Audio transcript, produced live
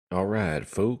All right,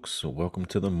 folks, welcome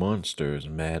to the Monsters,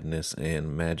 Madness,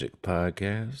 and Magic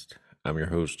podcast. I'm your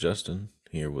host, Justin,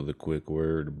 here with a quick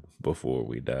word before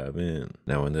we dive in.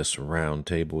 Now, in this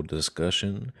roundtable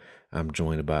discussion, I'm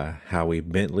joined by Howie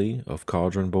Bentley of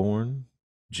Cauldron,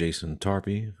 Jason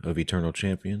Tarpey of Eternal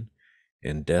Champion,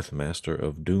 and Deathmaster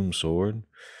of Doomsword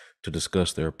to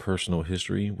discuss their personal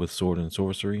history with Sword and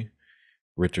Sorcery,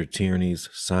 Richard Tierney's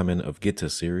Simon of Gitta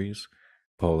series,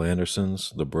 Paul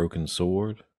Anderson's The Broken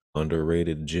Sword,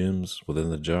 underrated gems within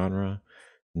the genre,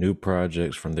 new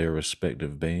projects from their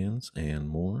respective bands, and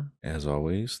more. As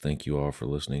always, thank you all for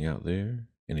listening out there.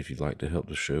 And if you'd like to help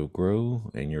the show grow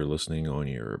and you're listening on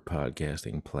your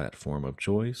podcasting platform of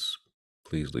choice,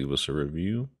 please leave us a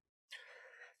review.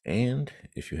 And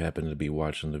if you happen to be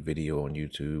watching the video on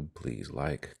YouTube, please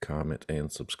like, comment,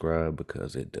 and subscribe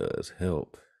because it does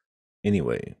help.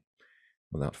 Anyway,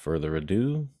 without further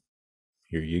ado,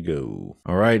 here you go.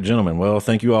 All right, gentlemen. Well,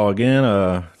 thank you all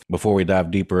again. Before we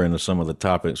dive deeper into some of the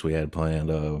topics we had planned,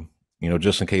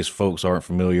 just in case folks aren't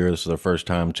familiar, this is their first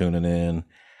time tuning in.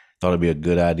 Thought it'd be a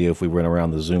good idea if we went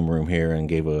around the Zoom room here and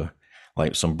gave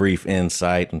some brief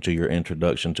insight into your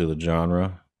introduction to the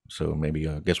genre. So maybe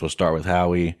I guess we'll start with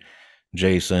Howie,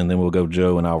 Jason, then we'll go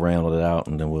Joe, and I'll round it out,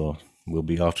 and then we'll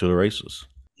be off to the races.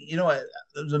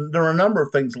 There are a number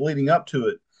of things leading up to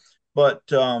it, but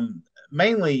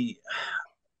mainly,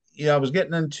 I was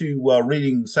getting into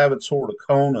reading Savage Sword of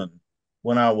Conan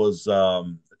when I was a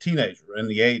teenager in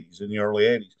the '80s, in the early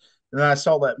 '80s, and then I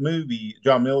saw that movie,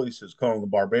 John Milius's Conan the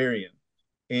Barbarian,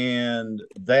 and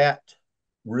that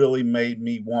really made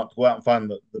me want to go out and find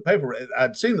the paper.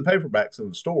 I'd seen the paperbacks in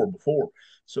the store before,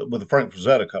 so with the Frank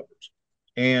Frazetta covers,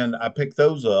 and I picked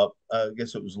those up. I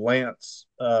guess it was Lance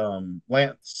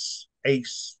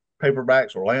Ace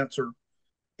paperbacks or Lancer,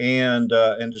 and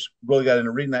just really got into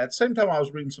reading that. At the same time, I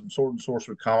was reading some Sword and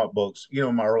Sorcery comic books,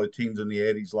 in my early teens in the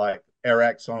 '80s, like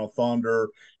Arax Son of Thunder,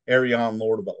 Arion,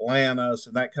 Lord of Atlantis,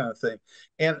 and that kind of thing.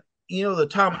 And the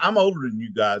time I'm older than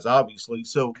you guys, obviously,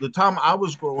 so the time I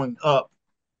was growing up,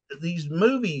 these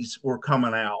movies were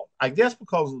coming out. I guess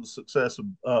because of the success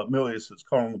of Milius's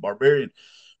Conan the Barbarian,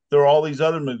 there are all these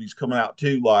other movies coming out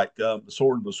too, like The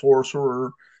Sword and the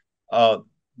Sorcerer, uh,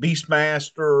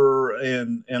 Beastmaster,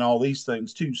 and all these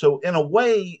things too. So in a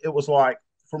way, it was like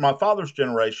for my father's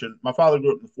generation. My father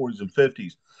grew up in the '40s and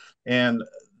 '50s, and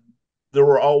there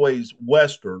were always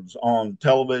westerns on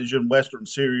television, western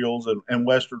serials, and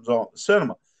westerns on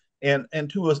cinema. And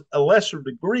to a lesser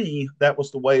degree, that was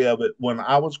the way of it when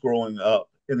I was growing up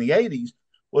in the '80s.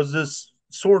 Was this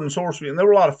Sword and Sorcery, and there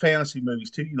were a lot of fantasy movies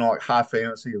too, like high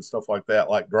fantasy and stuff like that,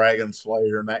 like Dragon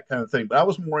Slayer and that kind of thing. But I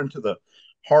was more into the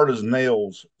hard as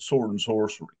nails Sword and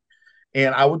Sorcery,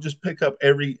 and I would just pick up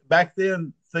every back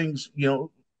then things.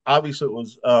 Obviously it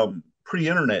was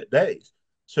pre-internet days,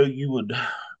 so you would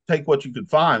take what you could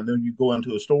find, then you go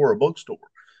into a store or a bookstore.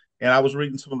 And I was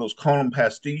reading some of those Conan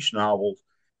pastiche novels,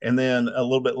 and then a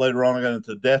little bit later on, I got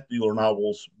into Death Dealer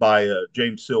novels by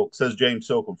James Silk. It says James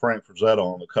Silk and Frank Frazetta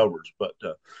on the covers, but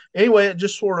anyway, it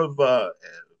just sort of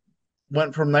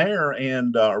went from there,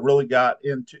 and really got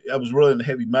into. I was really into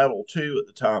heavy metal too at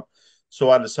the time,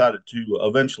 so I decided to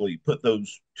eventually put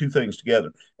those two things together.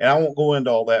 And I won't go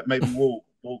into all that. Maybe we'll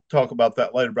talk about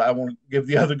that later. But I want to give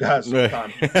the other guys some time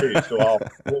here too. So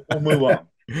we'll move on.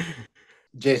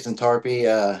 Jason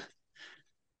Tarpey.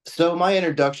 So my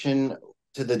introduction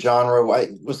to the genre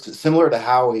was similar to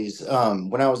Howie's.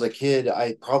 When I was a kid,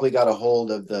 I probably got a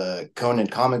hold of the Conan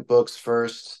comic books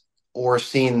first, or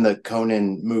seen the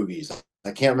Conan movies.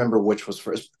 I can't remember which was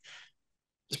first.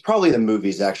 It's probably the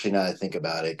movies, actually, now that I think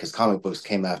about it, because comic books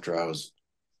came after I was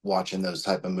watching those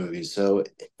type of movies. So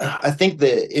I think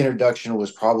the introduction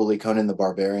was probably Conan the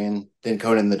Barbarian, then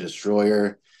Conan the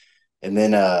Destroyer, and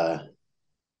then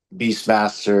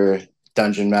Beastmaster,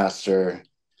 Dungeon Master,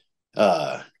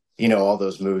 all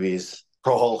those movies.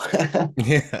 Poul.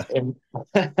 Yeah. and,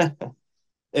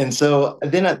 and so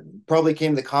then I probably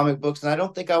came to comic books, and I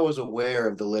don't think I was aware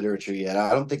of the literature yet.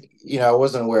 I don't think, I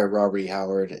wasn't aware of Robert E.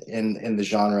 Howard in the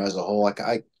genre as a whole. Like,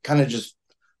 I kind of just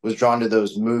was drawn to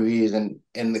those movies, and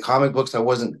in the comic books, I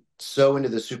wasn't so into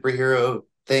the superhero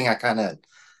thing. I kind of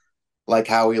like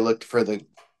how we looked for the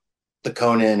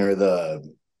Conan or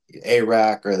the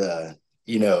Arak or the,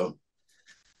 the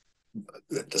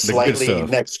The good slightly stuff.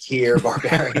 next tier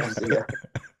barbarians.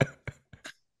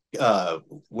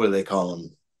 What do they call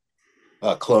them?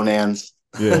 Clonans.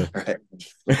 Yeah. Right.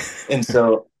 And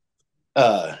so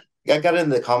I got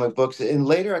into the comic books, and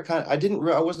later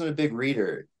I wasn't a big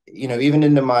reader, even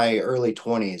into my early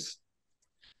 20s.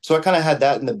 So I kind of had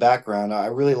that in the background. I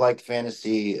really liked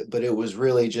fantasy, but it was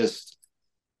really just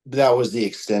that was the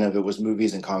extent of it, was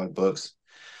movies and comic books.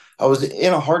 I was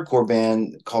in a hardcore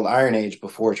band called Iron Age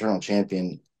before Eternal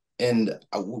Champion, and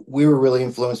we were really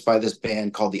influenced by this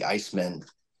band called the Icemen,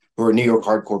 who were a New York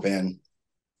hardcore band.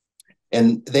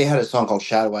 And they had a song called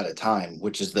Shadow at a Time,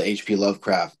 which is the H.P.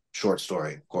 Lovecraft short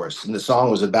story, of course. And the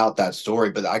song was about that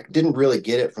story, but I didn't really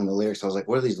get it from the lyrics. I was like,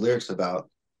 what are these lyrics about?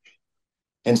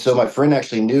 And so my friend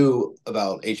actually knew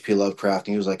about H.P. Lovecraft,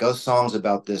 and he was like, "Oh, song's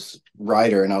about this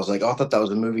writer." And I was like, "Oh, I thought that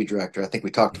was a movie director." I think we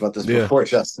talked about this Yeah, before,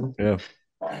 Justin. yeah.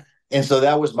 And so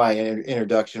that was my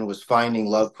introduction, was finding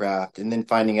Lovecraft, and then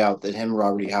finding out that him and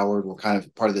Robert E. Howard were kind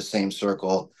of part of the same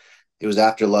circle. It was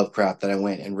after Lovecraft that I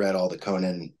went and read all the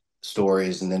Conan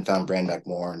stories, and then found Bran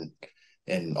Moore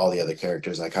and all the other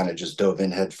characters. I kind of just dove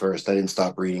in head first. I didn't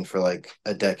stop reading for like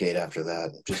a decade after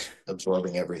that, just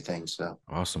absorbing everything. So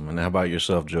Awesome. And how about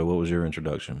yourself, Joe? What was your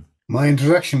introduction? My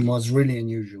introduction was really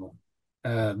unusual.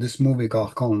 This movie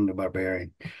called Conan the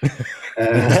Barbarian.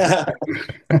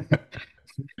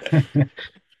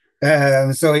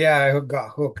 Uh, so yeah, I got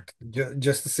hooked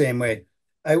just the same way.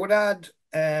 I would add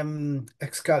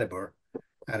Excalibur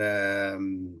at a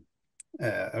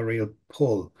real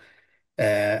pull,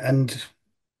 and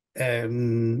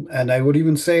I would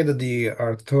even say that the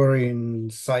Arthurian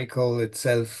cycle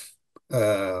itself,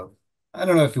 I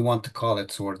don't know if you want to call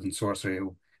it sword and sorcery,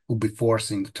 would be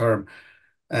forcing the term.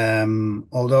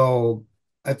 Although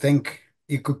I think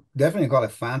you could definitely call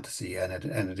it fantasy, and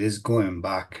it is going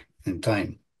back in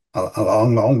time a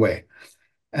long, long way.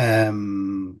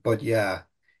 But yeah,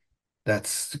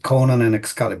 that's Conan and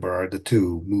Excalibur are the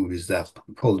two movies that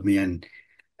pulled me in.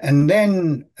 And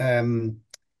then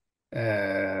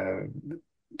uh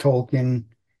Tolkien,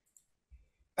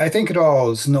 I think it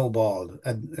all snowballed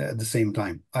at the same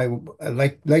time.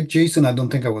 Like Jason, I don't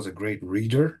think I was a great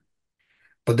reader,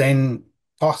 but then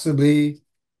possibly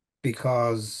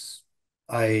because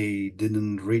I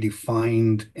didn't really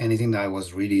find anything that I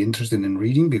was really interested in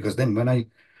reading. Because then when I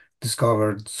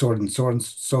discovered Sword and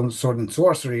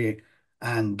Sorcery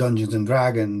and Dungeons and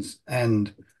Dragons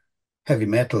and heavy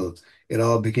metal, it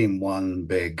all became one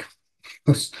big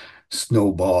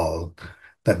snowball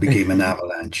that became an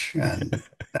avalanche, and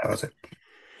that was it.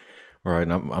 All right,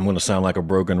 and I'm going to sound like a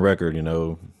broken record,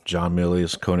 John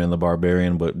Milius, Conan the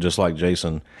Barbarian, but just like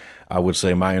Jason, I would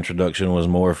say my introduction was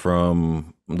more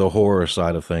from the horror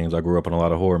side of things. I grew up in a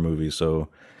lot of horror movies, so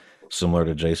similar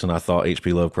to Jason, I thought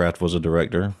H.P. Lovecraft was a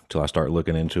director till I started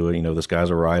looking into it. This guy's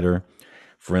a writer,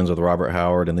 friends with Robert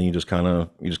Howard, and then you just kind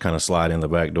of slide in the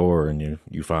back door and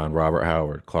you find Robert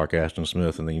Howard, Clark Ashton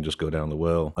Smith, and then you just go down the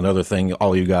well. Another thing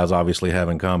all you guys obviously have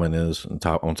in common is on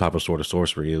top of Sword of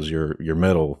Sorcery is your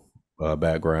metal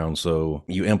background. So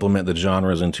you implement the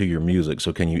genres into your music.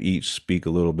 So can you each speak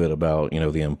a little bit about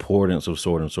the importance of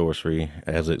Sword and Sorcery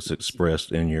as it's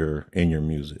expressed in your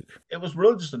music? It was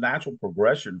really just a natural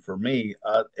progression for me.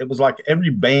 It was like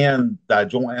every band that I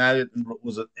joined, I didn't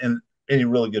was in any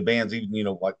really good bands,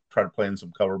 even like try to play in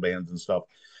some cover bands and stuff.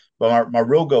 But my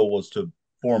real goal was to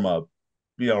form a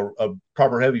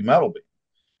proper heavy metal band.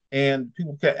 And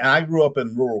and I grew up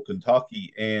in rural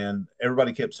Kentucky, and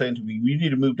everybody kept saying to me, "You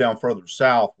need to move down further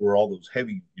south, where all those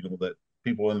heavy, that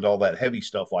people into all that heavy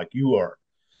stuff like you are."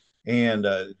 And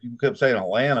people kept saying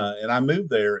Atlanta, and I moved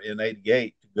there in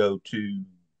 '88 to go to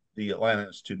the Atlanta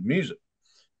Institute of Music.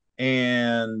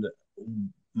 And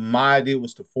my idea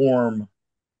was to form,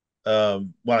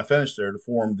 when I finished there, to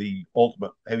form the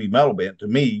ultimate heavy metal band. To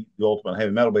me, the ultimate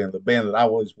heavy metal band, the band that I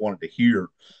always wanted to hear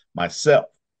myself.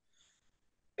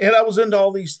 And I was into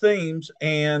all these themes,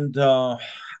 and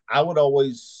I would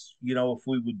always, if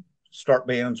we would start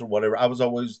bands or whatever, I was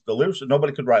always the lyrics.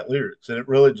 Nobody could write lyrics, and it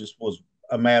really just was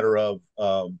a matter of,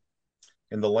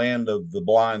 in the land of the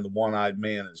blind, the one-eyed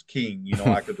man is king.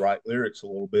 I could write lyrics a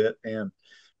little bit, and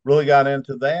really got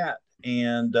into that.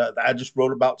 And I just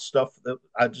wrote about stuff that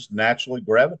I just naturally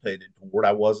gravitated toward.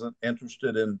 I wasn't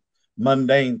interested in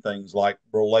mundane things like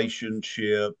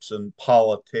relationships and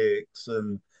politics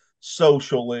and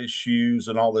social issues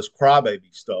and all this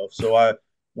crybaby stuff. So I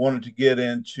wanted to get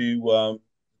into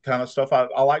kind of stuff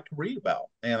I like to read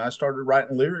about, and I started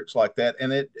writing lyrics like that,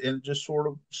 and it just sort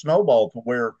of snowballed to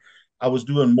where I was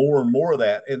doing more and more of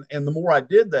that, and the more I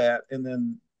did that, and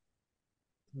then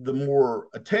the more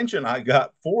attention I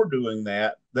got for doing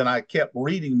that, then I kept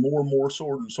reading more and more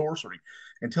Sword and Sorcery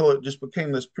until it just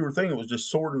became this pure thing. It was just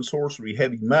Sword and Sorcery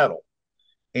heavy metal,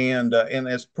 and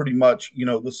that's pretty much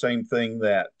the same thing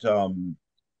that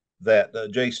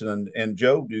Jason and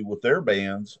Joe do with their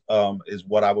bands, is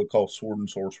what I would call Sword and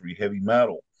Sorcery heavy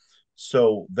metal.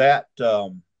 So that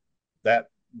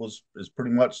is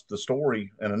pretty much the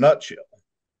story in a nutshell.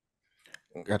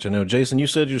 Gotcha. Now, Jason, you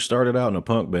said you started out in a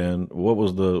punk band. What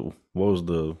was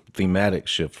the thematic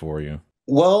shift for you?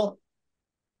 Well,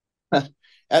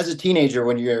 as a teenager,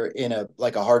 when you're in a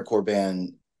like a hardcore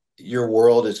band, your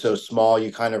world is so small.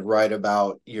 You kind of write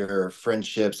about your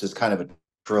friendships as kind of a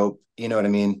trope. You know what I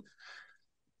mean?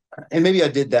 And maybe I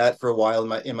did that for a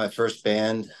while in my first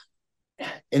band.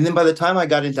 And then by the time I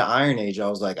got into Iron Age, I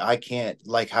was like, I can't,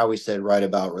 like Howie said, write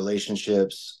about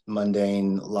relationships,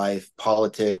 mundane life,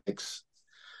 politics.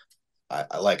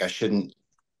 I shouldn't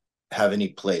have any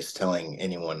place telling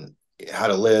anyone how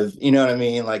to live. You know what I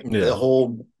mean? Like the Yeah.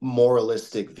 whole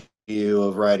moralistic view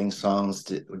of writing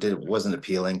songs wasn't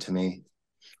appealing to me.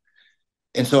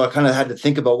 And so I kind of had to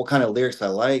think about what kind of lyrics I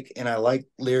like. And I like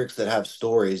lyrics that have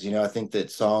stories. I think that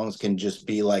songs can just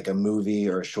be like a movie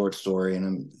or a short story. And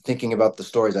I'm thinking about the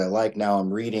stories I like now.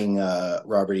 I'm reading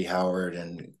Robert E. Howard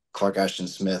and Clark Ashton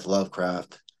Smith,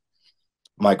 Lovecraft,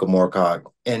 Michael Moorcock.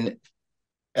 And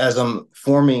as I'm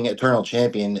forming Eternal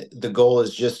Champion, the goal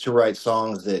is just to write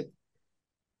songs that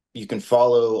you can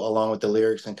follow along with the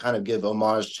lyrics and kind of give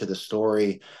homage to the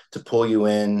story to pull you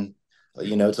in.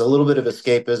 It's a little bit of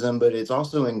escapism, but it's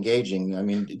also engaging. I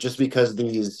mean, just because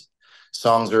these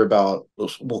songs are about,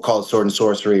 we'll call it sword and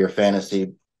sorcery or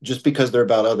fantasy, just because they're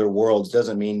about other worlds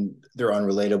doesn't mean they're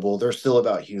unrelatable. They're still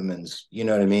about humans. You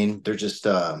know what I mean? They're just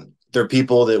they're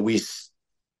people that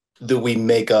we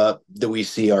make up, that we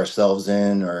see ourselves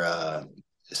in, or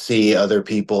see other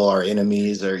people, our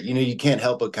enemies, or you can't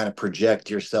help but kind of project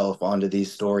yourself onto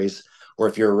these stories. Or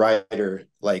if you're a writer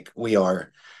like we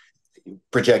are,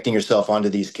 projecting yourself onto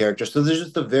these characters. So there's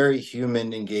just a very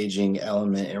human, engaging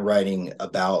element in writing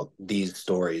about these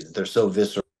stories. They're so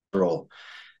visceral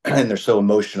and they're so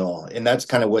emotional, and that's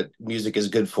kind of what music is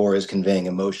good for, is conveying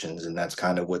emotions. And that's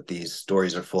kind of what these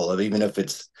stories are full of, even if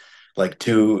it's like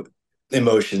two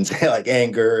emotions like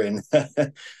anger and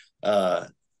uh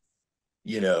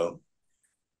you know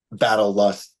battle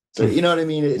lust, or you know what I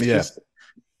mean. It's Yeah. just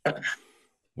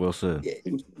Well said.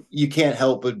 you can't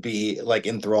help but be like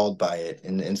enthralled by it.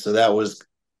 And so that was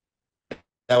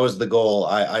the goal.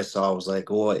 I saw. I was like,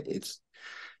 well, it's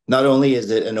not only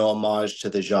is it an homage to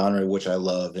the genre, which I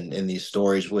love, and in these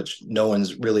stories which no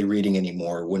one's really reading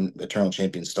anymore. When Eternal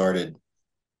Champion started,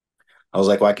 I was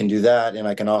like, well, I can do that. And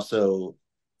I can also,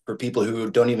 for people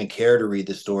who don't even care to read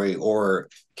the story or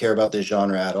care about this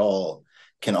genre at all,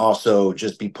 can also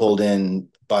just be pulled in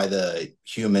by the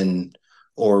human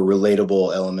or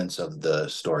relatable elements of the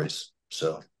stories.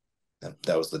 So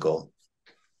that was the goal.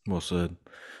 Well said.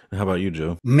 And how about you,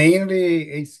 Joe?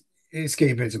 Mainly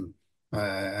escapism,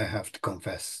 I have to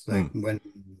confess. Like Hmm. when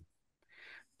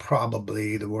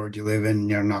probably the world you live in,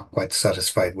 you're not quite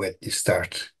satisfied with, you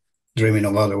start dreaming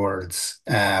of other worlds.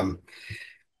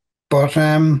 But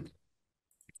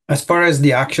as far as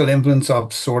the actual influence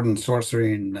of sword and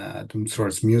sorcery and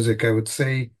Doomsword's music, I would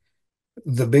say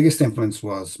the biggest influence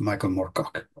was Michael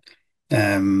Moorcock.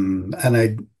 And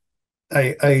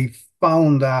I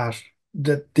found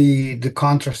that the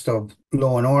contrast of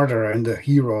Law and Order and the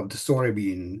hero of the story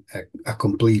being a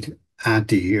complete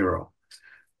anti-hero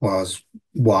was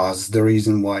the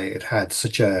reason why it had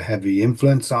such a heavy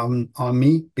influence on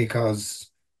me, because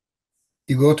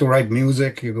you go to write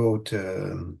music, you go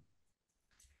to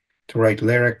write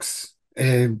lyrics.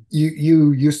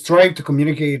 You strive to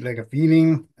communicate like a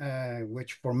feeling,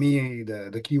 which for me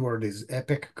the keyword is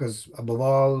epic, because above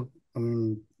all,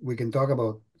 we can talk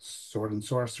about sword and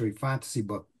sorcery fantasy,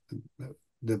 but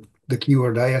the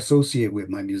keyword I associate with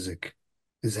my music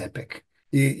is epic.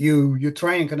 You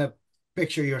try and kind of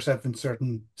picture yourself in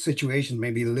certain situations,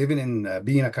 maybe living in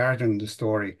being a character in the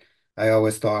story. I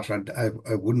always thought I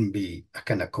wouldn't be a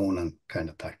kind of Conan kind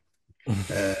of type.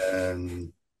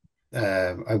 Um,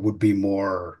 I would be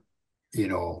more, you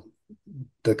know,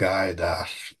 the guy that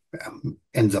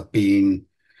ends up being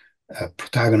a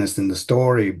protagonist in the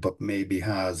story, but maybe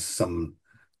has some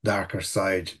darker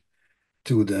side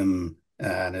to them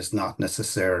and is not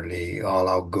necessarily all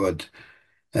out good.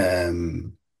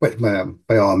 But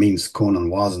by all means, Conan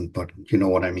wasn't, but you know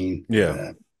what I mean.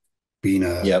 Yeah. Being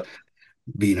a Yep.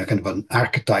 being a kind of an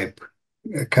archetype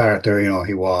character,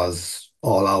 he was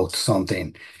all out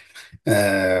something.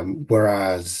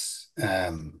 Whereas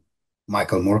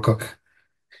Michael Moorcock,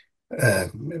 I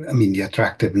mean, the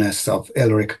attractiveness of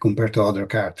Elric compared to other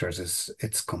characters is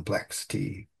its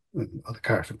complexity, the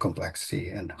character complexity,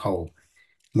 and how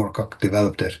Moorcock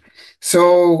developed it.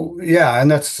 So yeah, and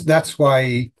that's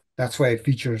why it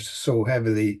features so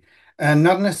heavily, and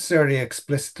not necessarily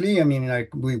explicitly. I mean, like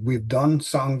we've done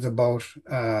songs about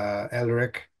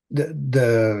Elric,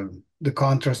 the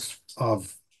contrast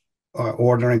of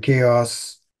order and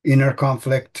chaos, inner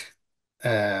conflict,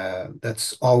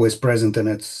 that's always present, and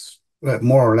it's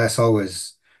more or less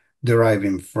always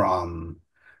deriving from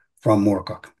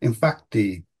Moorcock. In fact,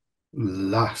 the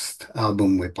last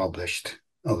album we published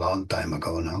a long time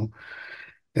ago now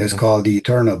is called The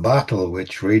Eternal Battle,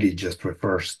 which really just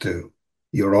refers to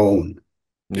your own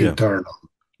internal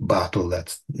battle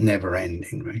that's never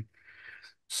ending, right?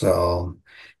 So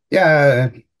yeah,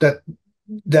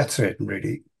 that's it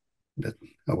really. That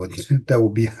that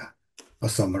would be a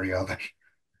summary of it.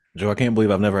 Joe, I can't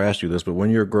believe I've never asked you this, but when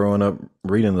you're growing up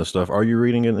reading this stuff, are you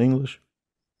reading in English?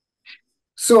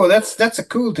 So that's a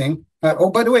cool thing.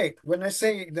 Oh, by the way, when I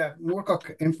say that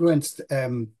Moorcock influenced, I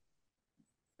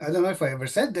don't know if I ever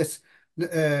said this.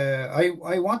 I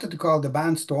wanted to call the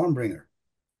band Stormbringer,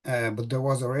 but there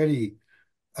was already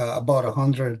about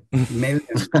 100 million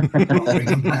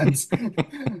Stormbringer bands,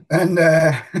 and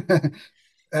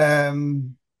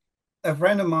a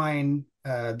friend of mine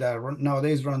that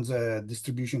nowadays runs a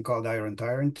distribution called Iron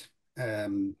Tyrant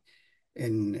in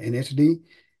Italy.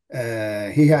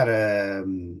 He had a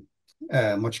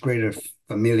much greater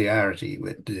familiarity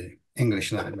with the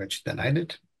English language than I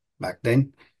did back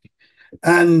then.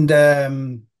 And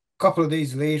a couple of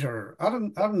days later, I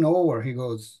don't know where he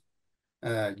goes, you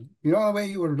know, the way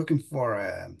you were looking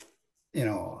for, you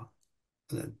know,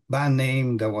 a band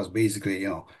name that was basically, you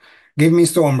know, give me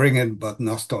Stormbringer, but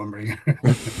not Stormbringer.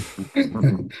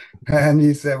 And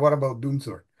he said, what about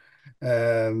Doomsword?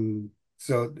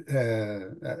 So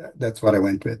that's what I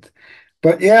went with.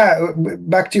 But yeah,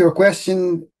 back to your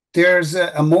question, there's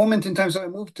a moment in time. So I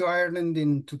moved to Ireland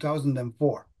in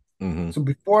 2004. So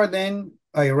before then,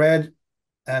 I read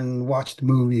and watched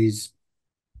movies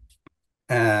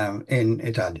in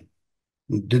Italian.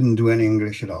 Didn't do any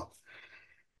English at all.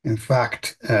 In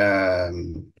fact,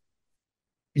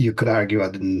 you could argue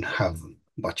I didn't have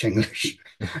much English,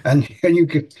 and you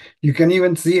can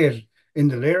even see it in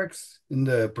the lyrics, in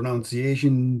the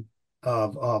pronunciation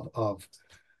of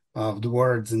the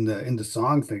words in the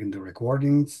songs, like in the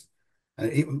recordings,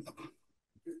 and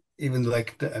even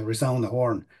like the resound the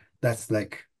horn. That's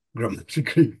like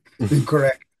grammatically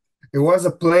incorrect. It was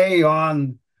a play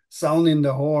on sounding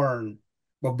the horn,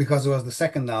 but because it was the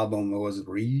second album, it was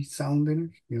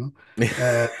re-sounding it, you know.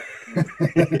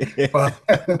 But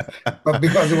but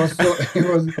because it was so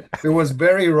it was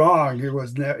very wrong.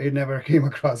 It never came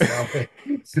across that way.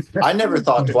 I never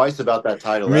thought twice about that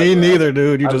title. Me ever. neither,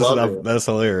 dude. You I just love it. that's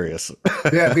hilarious.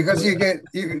 Yeah, because you get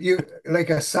you like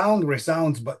a sound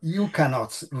resounds, but you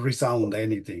cannot resound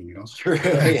anything, you know. True.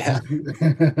 Yeah.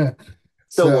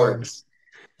 Still So works.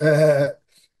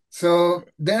 so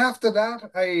then after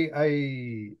that,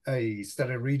 I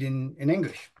started reading in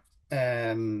English.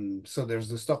 So there's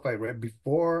the stuff I read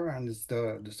before, and it's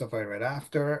the stuff I read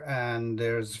after, and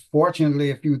there's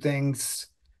fortunately a few things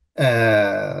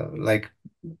like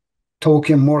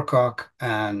Tolkien, Moorcock,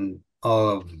 and all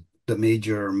of the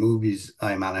major movies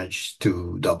I managed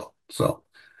to double. So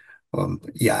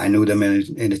yeah, I knew them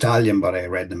in Italian, but I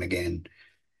read them again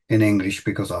in English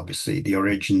because obviously the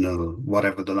original,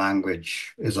 whatever the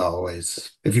language, is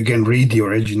always, if you can read the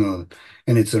original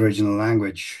in its original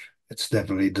language, it's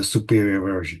definitely the superior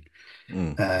version.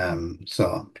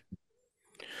 So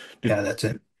yeah, that's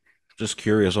it. Just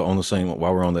curious on the same,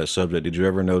 while we're on that subject, did you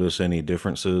ever notice any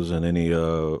differences in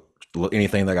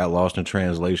anything that got lost in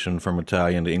translation from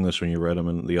Italian to English when you read them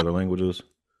in the other languages?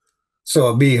 So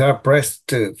I'll be hard pressed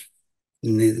to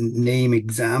name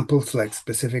examples, like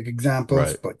specific examples,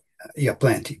 Right. but yeah,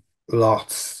 plenty.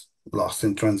 Lots lost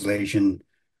in translation,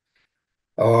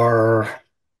 or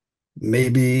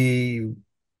maybe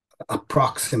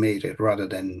approximated rather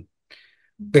than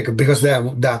because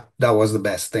that was the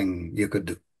best thing you could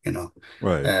do, you know.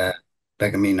 Right.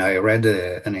 Like I mean, I read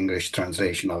an English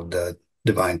translation of the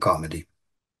Divine Comedy.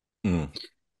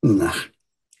 Nah,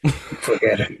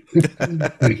 forget it.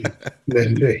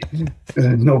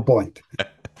 There's no point.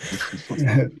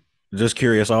 Just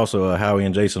curious also, Howie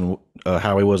and Jason,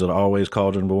 Howie, was it always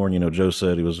Cauldron born? You know, Joe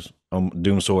said he was,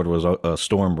 Doomsword was a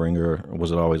Stormbringer.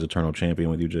 Was it always Eternal Champion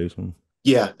with you, Jason?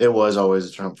 Yeah, it was always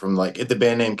a Trump from like the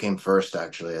band name came first,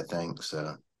 actually, I think.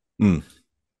 So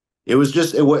it was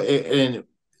just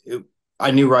I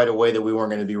knew right away that we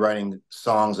weren't going to be writing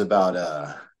songs about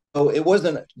oh, it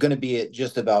wasn't going to be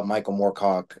just about Michael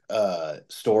Moorcock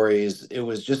stories. It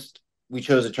was just we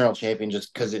chose Eternal Champion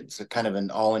just because it's a kind of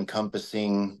an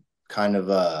all-encompassing kind of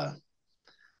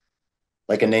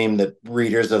like a name that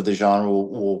readers of the genre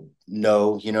will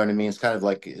know. You know what I mean? It's kind of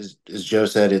like as Joe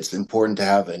said, it's important to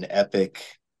have an epic,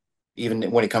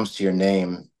 even when it comes to your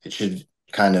name, it should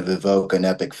kind of evoke an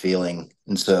epic feeling.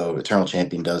 And so Eternal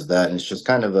Champion does that. And it's just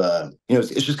kind of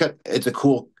it's just it's a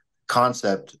cool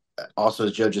concept also,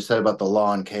 as Joe just said about the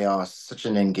law and chaos, such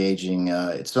an engaging.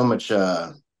 It's so much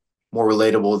more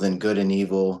relatable than good and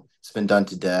evil. It's been done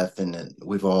to death, and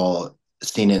we've all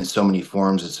seen it in so many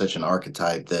forms. It's such an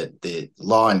archetype that the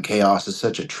law and chaos is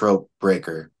such a trope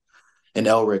breaker, and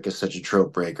Elric is such a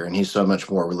trope breaker, and he's so much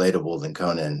more relatable than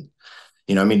Conan.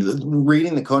 I mean,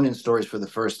 reading the Conan stories for the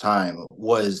first time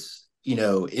was,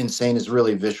 insane. Is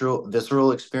really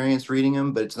visceral experience reading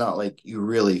them, but it's not like you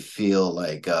really feel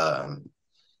like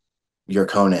you're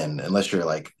Conan unless you're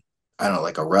like, I don't know,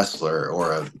 like a wrestler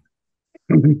or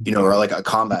or like a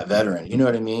combat veteran. You know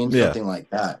what I mean? Yeah. Something like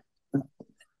that.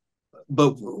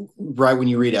 But right when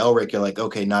you read Elric, you're like,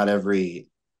 okay, not every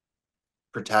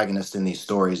protagonist in these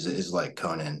stories is like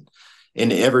Conan,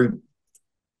 and every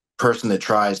person that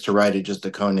tries to write it just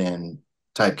a Conan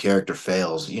type character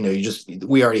fails.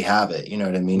 We already have it. You know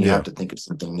what I mean? You have to think of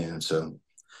something new. So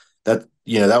that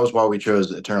was why we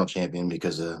chose Eternal Champion,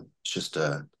 because it's just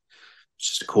a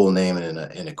cool name and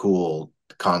a cool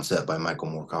concept by Michael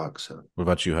Moorcock. So What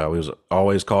about you, Howie? Was it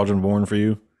always Cauldron born for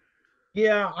you?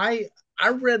 Yeah, I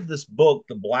read this book,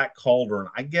 The Black Cauldron.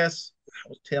 I guess I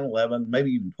was 10, 11, maybe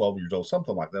even 12 years old,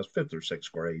 something like that. It was fifth or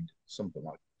sixth grade, something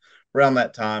like that, around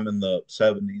that time in the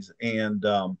 70s. And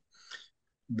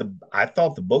I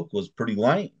thought the book was pretty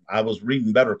lame. I was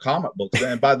reading better comic books,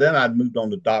 and by then I'd moved on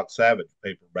to Doc Savage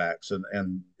paperbacks,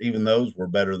 and even those were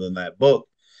better than that book.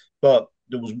 But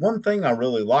there was one thing I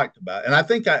really liked about it, and I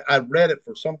think I read it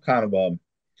for some kind of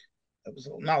it was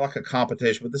not like a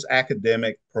competition, but this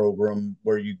academic program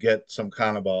where you get some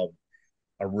kind of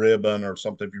a ribbon or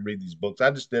something if you read these books. I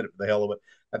just did it for the hell of it.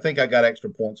 I think I got extra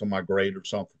points on my grade or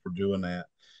something for doing that.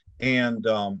 And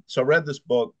so I read this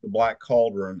book, The Black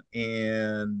Cauldron,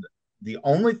 and the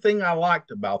only thing I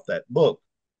liked about that book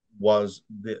was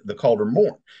the Cauldron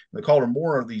Morn. The Cauldron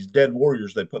Morn are these dead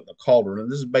warriors they put in the cauldron,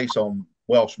 and this is based on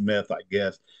Welsh myth, I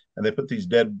guess. And they put these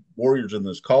dead warriors in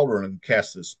this cauldron and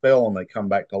cast this spell, and they come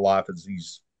back to life as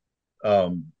these,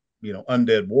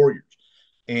 undead warriors.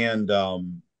 And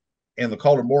and the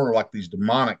Cauldron Morn are like these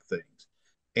demonic things.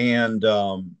 And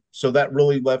so that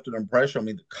really left an impression on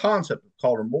me, the concept of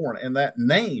Cauldron Morn, and that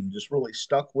name just really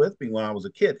stuck with me when I was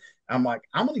a kid. I'm like,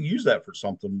 I'm going to use that for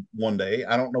something one day.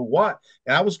 I don't know what.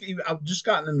 And I've just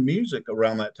gotten into music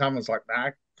around that time. It's like,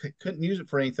 I couldn't use it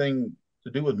for anything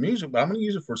to do with music, but I'm going to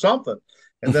use it for something.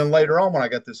 And then later on, when I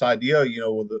got this idea,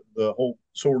 when the whole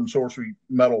sword and sorcery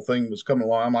metal thing was coming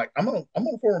along, I'm like, I'm gonna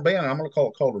form a band, and I'm gonna call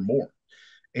it Cauldron Morn.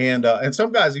 And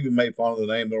some guys even made fun of the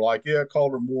name. They're like, yeah,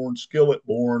 Cauldron Born, Skillet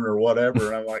Born, or whatever.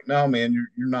 And I'm like, no, man,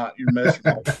 you're not. You're messing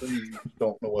all the things. You just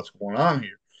don't know what's going on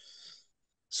here.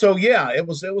 So yeah, it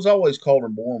was always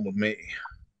Cauldron Born with me.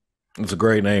 It's a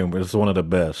great name, but it's one of the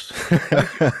best.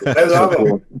 I love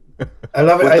it. I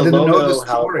love it. with I the didn't know logo, the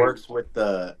how it story. works with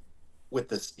the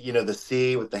the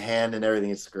C with the hand and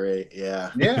everything, it's great.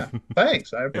 Yeah. Yeah,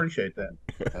 thanks. I appreciate that.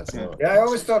 That's Yeah, I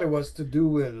always thought it was to do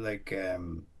with like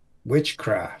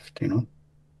witchcraft, Mhm.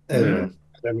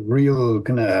 a real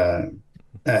kind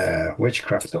of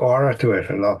witchcraft aura to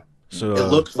it. I love. So It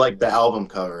looks like the album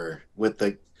cover with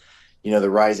the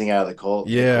rising out of the cold.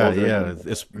 The yeah, cauldron yeah, and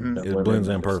the it blends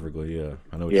in women. perfectly. Yeah,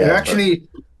 I know what Yeah, you're You it's talking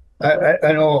about. perfect. actually,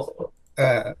 I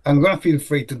know I'm gonna feel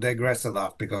free to digress a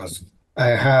lot because I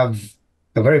have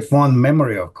a very fond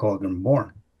memory of Cauldron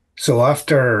Born. So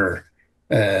after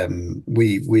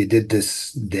we did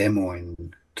this demo in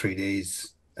 3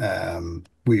 days,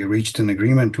 we reached an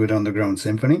agreement with Underground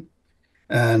Symphony,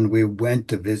 and we went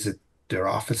to visit their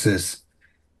offices.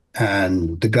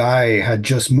 And the guy had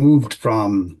just moved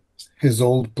from his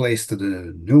old place to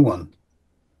the new one,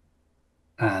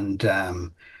 and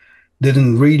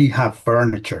didn't really have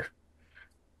furniture.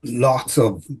 Lots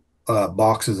of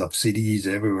boxes of CDs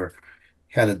everywhere.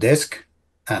 He had a desk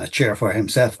and a chair for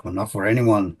himself, but not for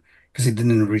anyone because he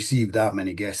didn't receive that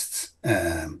many guests.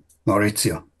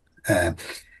 Maurizio. Uh,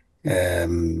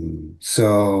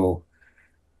 so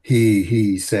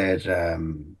he said,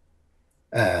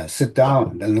 "Sit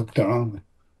down," and then looked around.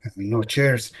 No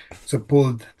chairs, so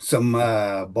pulled some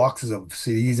boxes of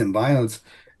CDs and vinyls,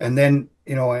 and then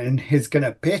in his kind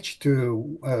of pitch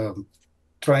to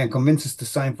try and convince us to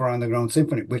sign for Underground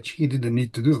Symphony, which he didn't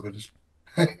need to do because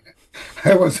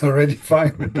I was already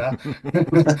fine with that.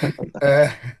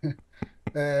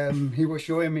 He was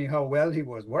showing me how well he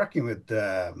was working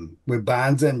with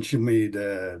bands and showed me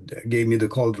gave me the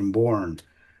Cauldron Born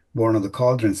of the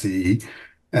Cauldron CD.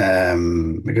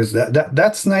 Because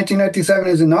that's 1997,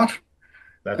 is it not?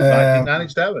 That's Um,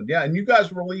 1997. Yeah, and you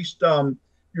guys released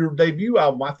your debut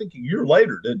album, I think, a year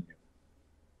later, didn't you?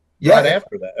 yeah, Right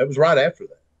after that. It was right after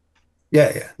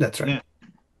yeah, that's right. that.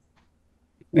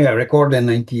 Yeah, recorded in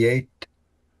 98.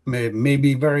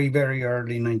 maybe very, very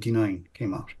early 99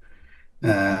 came out.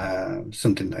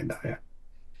 Something like that, yeah.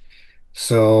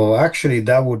 So actually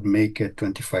that would make it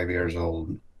 25 years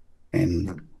old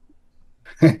in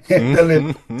in a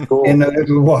little, in Cool. a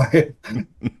little while.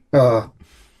 Uh,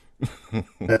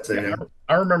 that's Yeah, it.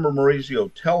 I remember Maurizio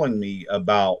telling me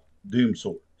about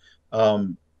Doomsword.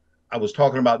 Um, I was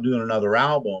talking about doing another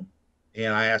album,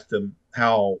 and I asked him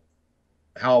how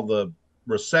the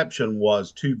reception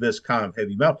was to this kind of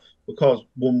heavy metal, because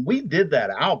when we did that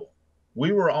album,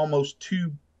 we were almost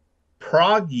too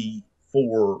proggy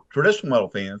for traditional metal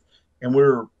fans, and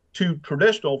we're too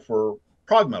traditional for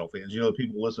prog metal fans. You know,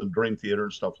 people listen to Dream Theater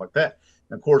and stuff like that.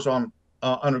 And of course, on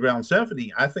Underground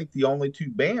Symphony, I think the only two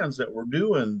bands that were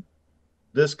doing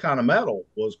this kind of metal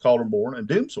was Cauldron and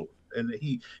Doomsword. And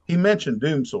he mentioned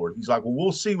Doomsword. He's like, well,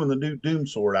 we'll see when the new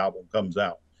Doomsword album comes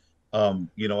out.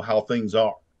 You know how things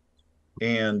are,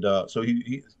 and so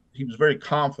he was very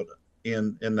confident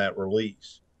in that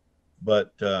release.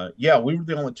 But yeah, we were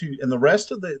the only two, and the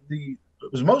rest of the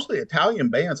it was mostly Italian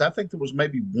bands. I think there was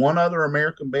maybe one other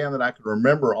American band that I could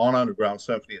remember on Underground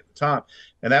Symphony at the time,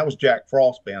 and that was Jack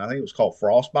Frost's band. I think it was called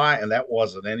Frostbite, and that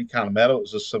wasn't any kind of metal. It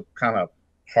was just some kind of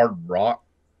hard rock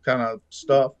kind of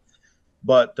stuff.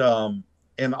 But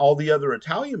and all the other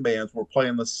Italian bands were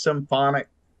playing the symphonic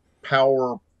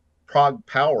power, prog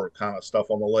power kind of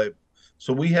stuff on the label.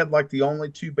 So we had like the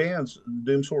only two bands,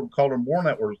 Doomsword and Cauldron Born,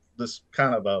 that were this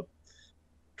kind of a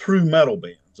true metal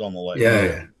bands on the label. Yeah, Yeah.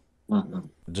 yeah. Mhm.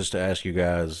 Just to ask you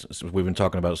guys, we've been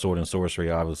talking about Sword and Sorcery,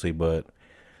 obviously, but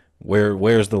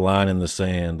where's the line in the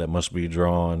sand that must be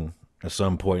drawn at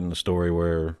some point in the story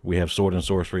where we have Sword and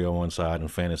Sorcery on one side and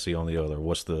fantasy on the other?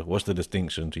 What's the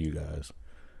distinction to you guys?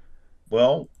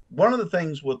 Well, one of the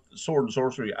things with Sword and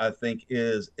Sorcery, I think,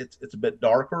 is it's a bit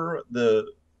darker.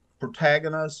 The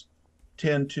protagonists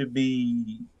tend to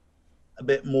be a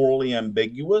bit morally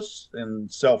ambiguous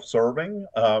and self-serving.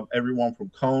 Everyone from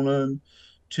Conan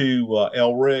to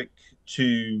Elric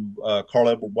to Carl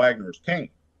Edward Wagner's Cain,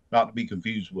 not to be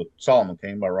confused with Solomon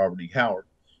Kane by Robert E. Howard.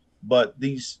 But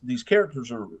these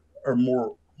characters are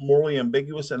more morally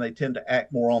ambiguous, and they tend to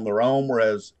act more on their own.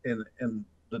 Whereas in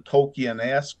the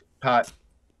Tolkien-esque type,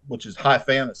 which is high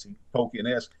fantasy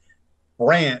Tolkien-esque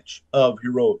branch of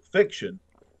heroic fiction,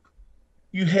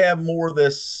 you have more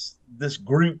this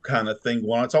group kind of thing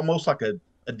going on. It's almost like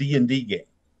a D&D game,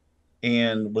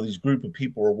 and where these group of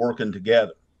people are working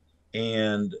together,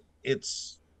 and it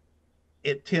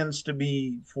tends to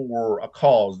be for a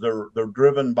cause. They're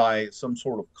driven by some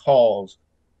sort of cause.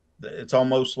 It's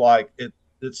almost like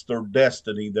it's their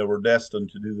destiny. They were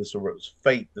destined to do this, or it was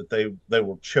fate that they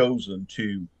were chosen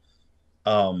to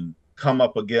come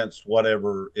up against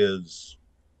whatever is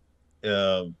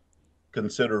uh,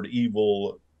 considered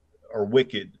evil or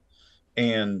wicked,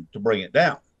 and to bring it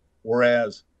down.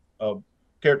 Whereas a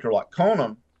character like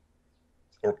Conan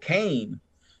or Cain,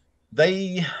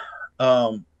 they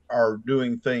are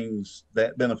doing things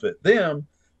that benefit them.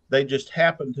 They just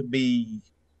happen to be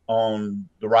on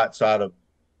the right side of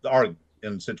the argument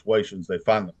in situations they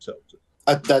find themselves in.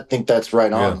 I think that's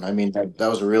right Yeah. on. I mean, that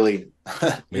was a really,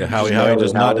 Yeah, you Howie just Howie nailed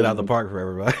just it, knocked it Howie. out the park for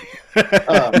everybody.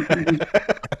 Um,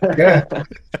 Yeah.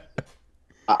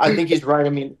 I think he's right. I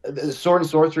mean, Sword and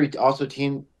Sorcery also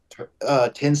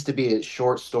tends to be a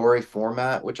short story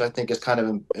format, which I think is kind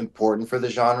of important for the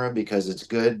genre because it's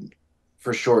good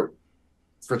for Sword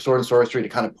and Sorcery to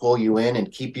kind of pull you in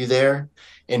and keep you there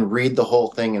and read the whole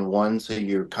thing in one, so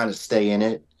you kind of stay in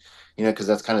it. You know, because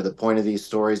that's kind of the point of these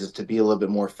stories is to be a little bit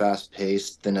more fast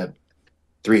paced than a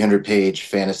 300-page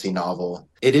fantasy novel.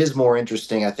 It is more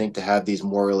interesting, I think, to have these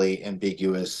morally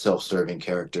ambiguous, self-serving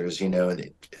characters. You know, and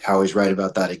Howie's right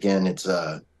about that. Again, it's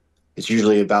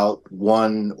usually about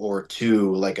one or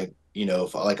two, like a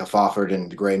like a Fafhrd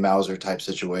and Grey Mouser type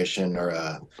situation,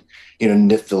 or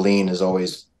Niftaline is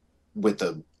always with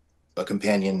a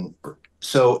companion.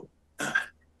 So,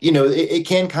 it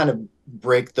can kind of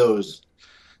break those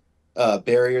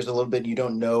barriers a little bit. You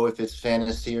don't know if it's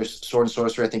fantasy or Sword and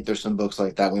Sorcery. I think there's some books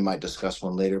like that. We might discuss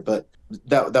one later, but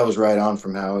that was right on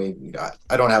from Howie.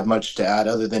 I don't have much to add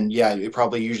other than, yeah, it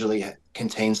probably usually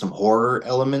contains some horror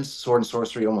elements. Sword and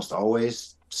Sorcery almost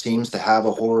always seems to have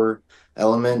a horror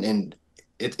element, and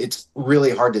it's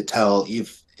really hard to tell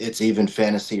if it's even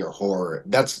fantasy or horror.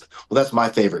 That's my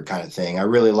favorite kind of thing. I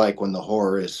really like when the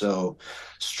horror is so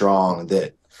strong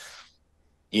that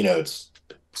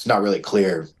it's not really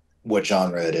clear what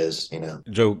genre it is.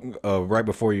 Joe, right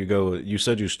before you go, you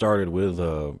said you started with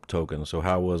Token. So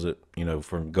how was it,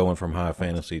 from going from high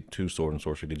fantasy to Sword and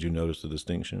Sorcery? Did you notice the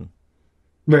distinction?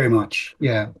 Very much.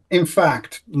 Yeah. In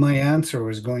fact, my answer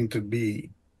was going to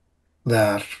be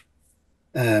that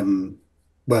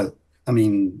Well, I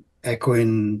mean,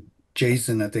 echoing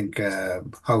Jason, I think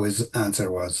how his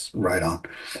answer was right on.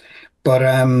 But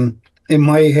in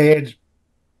my head,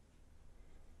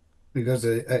 because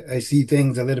I see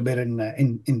things a little bit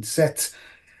in sets.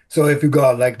 So if you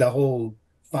got like the whole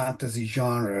fantasy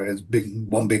genre is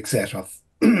one big set of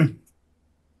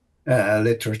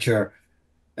literature.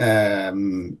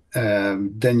 Then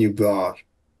you've got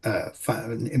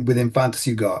within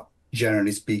fantasy, you got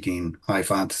generally speaking high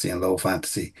fantasy and low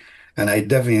fantasy, and I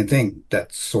definitely think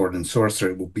that Sword and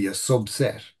Sorcery would be a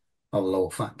subset of low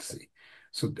fantasy.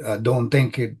 So I don't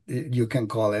think you can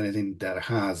call anything that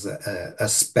has a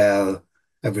spell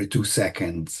every 2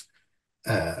 seconds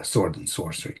Sword and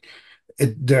Sorcery.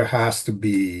 There has to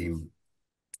be.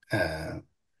 Uh,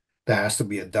 there has to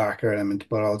be a darker element,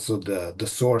 but also the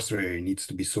sorcery needs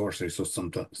to be sorcery. So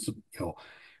sometimes,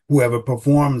 whoever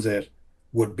performs it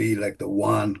would be like the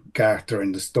one character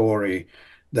in the story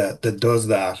that does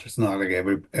that. It's not like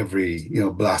every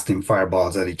blasting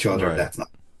fireballs at each other. Right. That's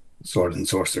not sword and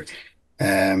sorcery.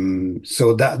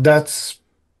 So that's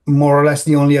more or less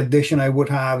the only addition I would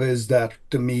have is that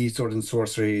to me, sword and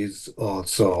sorcery is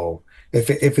also if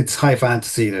it's high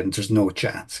fantasy, then there's no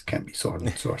chance it can be sword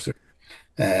and sorcery.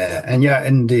 Yeah. And yeah,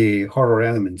 and the horror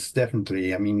elements,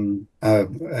 definitely. I mean,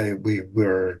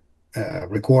 we're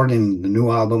recording the new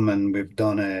album, and we've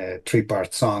done a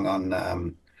three-part song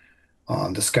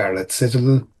on the Scarlet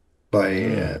Citadel by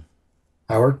Mm.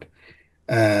 Howard.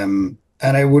 And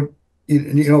I would,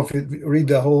 if you read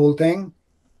the whole thing,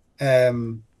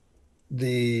 um,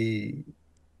 the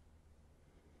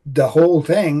the whole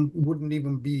thing wouldn't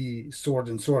even be sword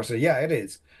and sorcerer. Yeah, it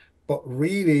is. But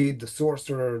really the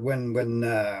sorcerer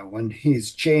when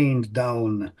he's chained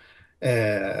down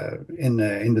in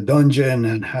the dungeon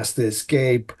and has to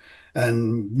escape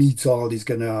and meets all these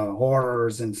kind of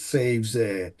horrors and saves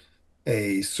a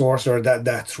sorcerer,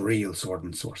 that's real sword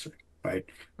and sorcery, right?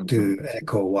 Mhm. To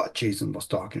echo what Jason was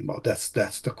talking about. That's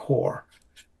the core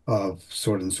of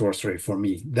sword and sorcery for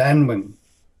me. Then when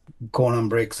Conan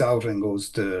breaks out and goes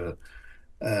to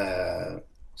uh,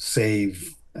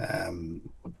 save,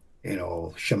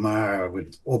 Shamar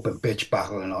with open pitch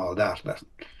battle and all that.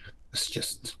 It's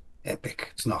just epic.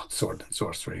 It's not sword and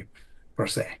sorcery per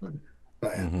se.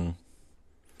 But yeah. Mm-hmm.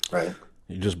 Right.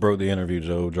 You just broke the interview,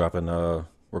 Joe, dropping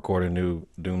recording a new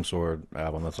Doomsword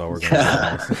album. That's all we're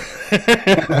gonna say on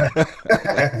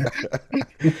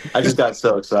I just got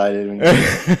so excited.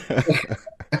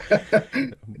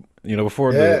 Yeah,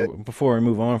 Before we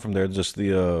move on from there, just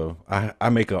I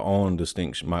make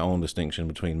my own distinction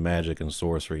between magic and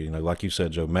sorcery. Like you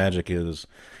said, Joe, magic is,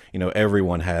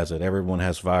 everyone has it. Everyone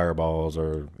has fireballs,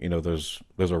 or there's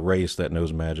a race that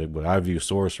knows magic. But I view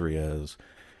sorcery as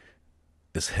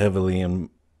it's heavily in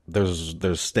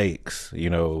there's stakes.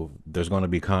 There's going to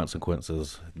be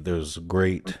consequences. There's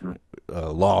great Mhm.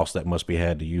 loss that must be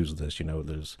had to use this.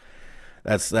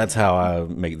 That's Yeah. how I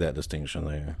make that distinction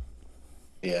there.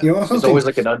 Yeah. you know It's always something?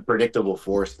 like an unpredictable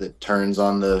force that turns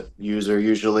on the user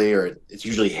usually, or it's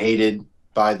usually hated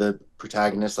by the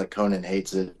protagonist. Like Conan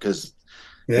hates it because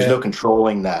there's no Yeah,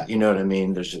 controlling that. You know what I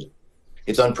mean?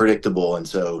 It's unpredictable, and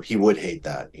so he would hate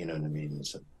that. You know what I mean?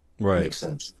 So it Right, makes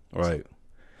sense. right.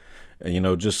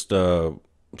 And just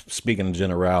speaking in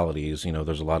generalities,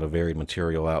 there's a lot of varied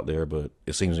material out there, but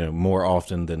it seems more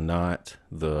often than not,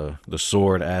 the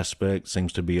sword aspect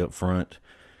seems to be up front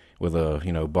with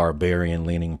a barbarian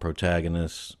leaning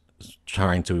protagonist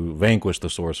trying to vanquish the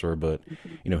sorcerer. But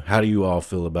how do you all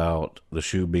feel about the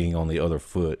shoe being on the other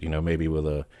foot? Maybe with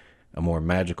a more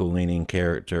magical leaning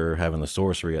character having the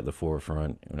sorcery at the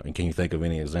forefront. And can you think of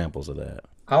any examples of that?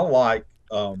 I like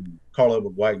Carl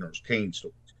Edward Wagner's Kane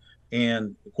stories,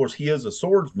 and of course he is a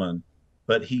swordsman,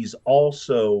 but he's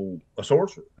also a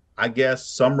sorcerer. I guess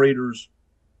some readers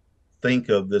think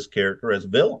of this character as a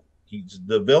villain. He's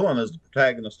the villain is the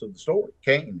protagonist of the story,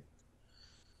 Kane.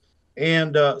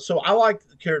 And so I like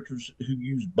the characters who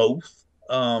use both.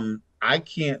 I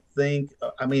can't think.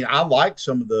 I mean, I like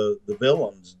some of the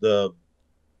villains, the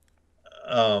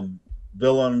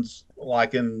villains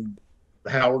like in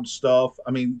Howard stuff.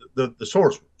 I mean, the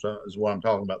sorcerers is what I'm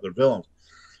talking about. They're villains.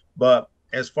 But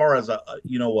as far as a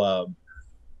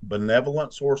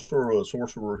benevolent sorcerer or a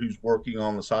sorcerer who's working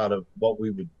on the side of what we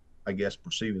would, I guess,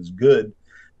 perceive as good,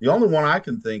 the only one I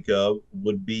can think of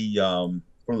would be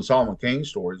from the Solomon Kane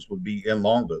stories would be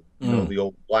Enlonga, Mm. the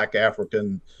old black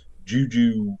African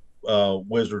juju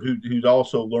wizard who'd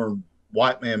also learned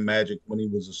white man magic when he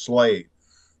was a slave.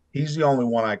 He's the only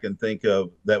one I can think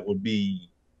of that would be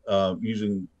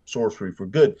using sorcery for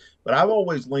good. But I've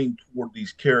always leaned toward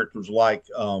these characters like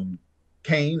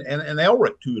Kane and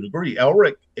Elric to a degree.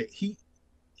 Elric, he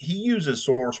he uses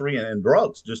sorcery and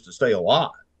drugs just to stay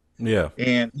alive. Yeah.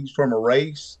 And he's from a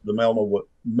race, the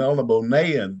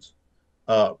Melniboneans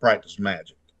practice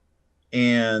magic.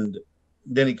 And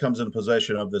then he comes into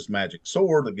possession of this magic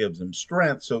sword that gives him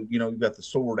strength. So, you've got the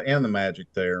sword and the magic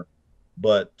there.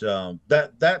 But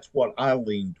that's what I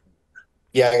lean toward.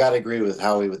 Yeah, I gotta agree with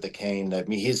Howie with the cane. I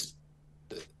mean,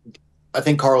 I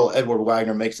think Carl Edward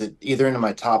Wagner makes it either into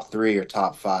my top three or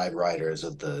top five writers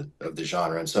of the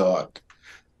genre. And so,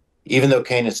 even though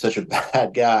Kane is such a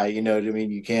bad guy, you know what I mean.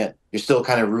 You're still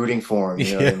kind of rooting for him.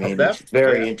 You know what I Yeah. Oh, mean? It's definitely.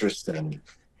 very Yeah. interesting.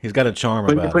 He's got a charm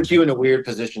But it about puts him. you in a weird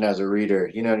position as a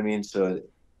reader. You know what I mean? So,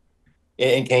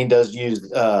 and Kane does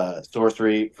use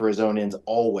sorcery for his own ends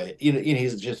always.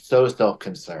 He's just so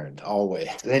self-concerned always,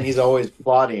 and he's always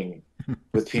plotting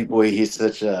with people. He's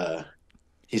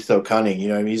so cunning. You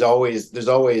know, I mean, there's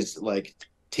always like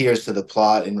tears to the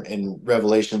plot and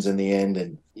revelations in the end.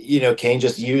 And Kane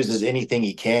just uses anything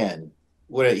he can.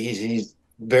 He's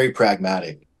very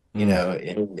pragmatic.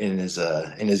 Mm.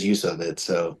 In his use of it.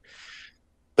 So,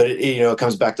 but it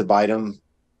comes back to bite him.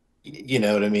 You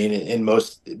know what I mean? In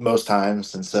most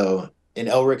times, and so and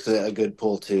Elric's a good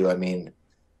pull too. I mean,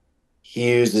 he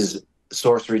uses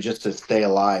sorcery just to stay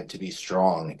alive, to be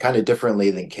strong, kind of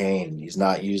differently than Kane. He's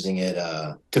not using it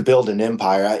to build an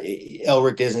empire.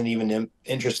 Elric isn't even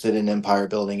interested in empire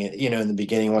building. It in the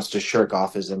beginning, he wants to shirk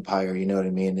off his empire. You know what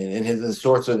I mean? And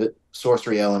the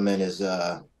sorcery element is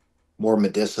more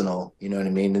medicinal. You know what I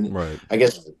mean? And Right. I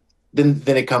guess then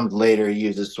it comes later. He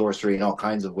uses sorcery in all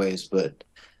kinds of ways, but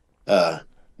uh,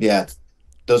 yeah,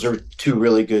 those are two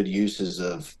really good uses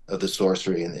of the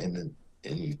sorcery in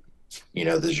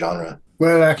the genre.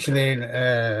 Well, actually,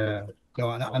 no,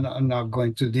 I'm not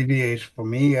going to deviate for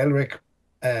me, Elric.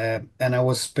 And I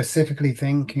was specifically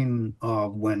thinking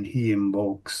of when he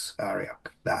invokes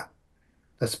Ariok.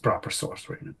 That's proper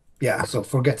sorcery. Yeah, so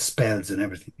forget spells and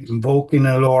everything. Invoking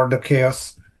a Lord of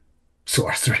Chaos,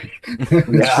 sorcery.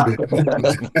 Yeah.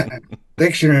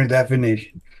 Dictionary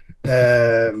definition.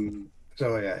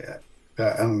 So yeah.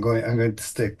 I'm going to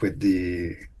stick with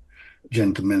the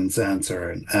gentleman's answer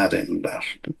and add in that.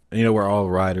 We're all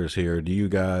writers here. Do you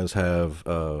guys have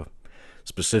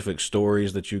specific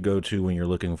stories that you go to when you're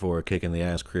looking for a kick in the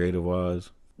ass creative wise?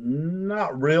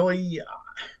 Not really.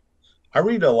 I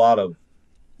read a lot of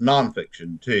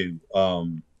nonfiction too,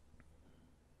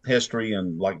 history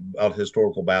and like about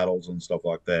historical battles and stuff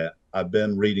like that. I've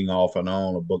been reading off and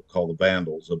on a book called The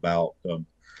Vandals about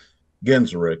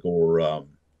Genseric or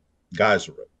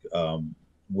Geiseric,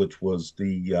 which was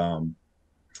the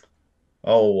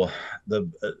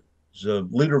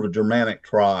leader of a Germanic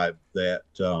tribe that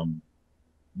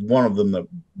one of them that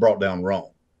brought down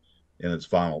Rome in its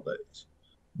final days.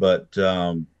 But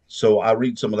so I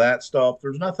read some of that stuff.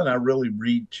 There's nothing I really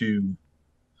read to.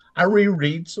 I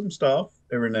reread some stuff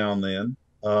every now and then,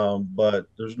 but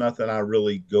there's nothing I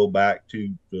really go back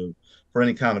to for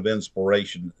any kind of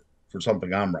inspiration for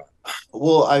something I'm writing.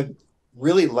 Well, I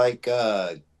really like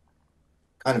kind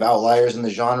of outliers in the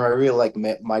genre. I really like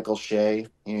Michael Shea.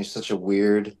 He's such a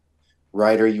weird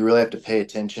writer. You really have to pay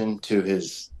attention to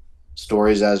his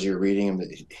stories as you're reading him.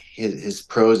 His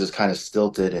prose is kind of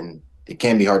stilted and it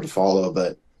can be hard to follow,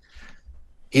 but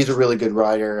he's a really good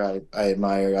writer. I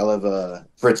admire. I love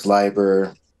Fritz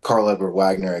Leiber, Karl Edward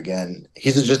Wagner again.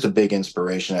 He's just a big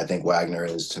inspiration, I think Wagner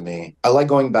is to me. I like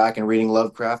going back and reading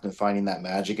Lovecraft and finding that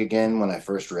magic again when I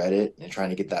first read it and trying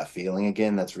to get that feeling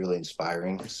again. That's really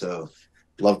inspiring. So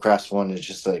Lovecraft's one is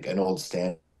just like an old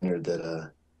standard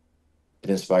that it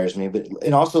inspires me. But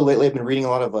and also lately I've been reading a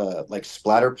lot of like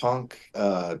splatterpunk,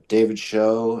 David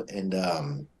Show, and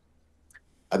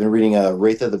I've been reading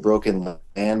Wraith of the Broken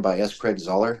Land by S. Craig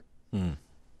Zoller, Hmm.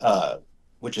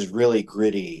 which is really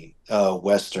gritty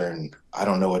Western. I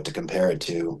don't know what to compare it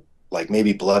to, like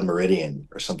maybe Blood Meridian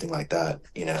or something like that.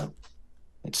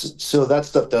 So that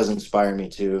stuff does inspire me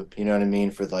too. You know what I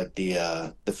mean? For like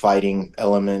the fighting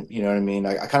element. You know what I mean?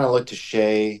 I kind of look to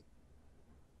Shea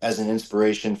as an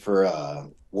inspiration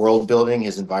for world building.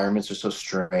 His environments are so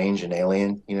strange and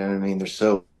alien. You know what I mean? They're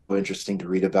so interesting to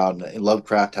read about. And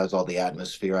Lovecraft has all the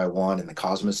atmosphere I want and the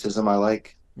cosmicism I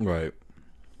like. Right.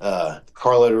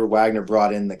 Karl Edward Wagner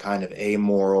brought in the kind of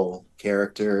amoral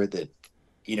character that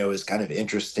is kind of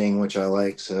interesting, which I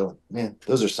like. So yeah,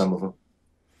 those are some of them.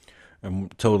 I'm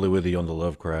totally with you on the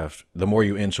Lovecraft. The more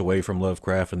you inch away from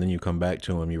Lovecraft and then you come back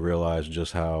to him, you realize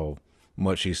just how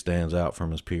much he stands out from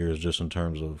his peers just in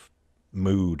terms of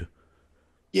mood.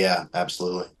 Yeah,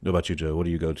 absolutely. What about you, Joe? What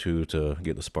do you go to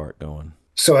get the spark going?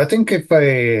 So I think if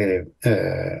I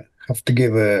have to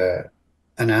give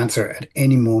an answer at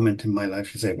any moment in my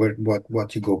life, you say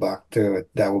what you go back to,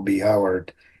 that would be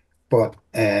Howard. but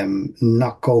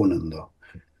not Conan though.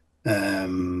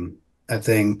 I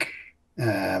think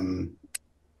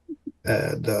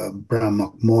the Bram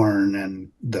McMorn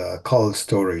and the Cull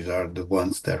stories are the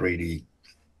ones that really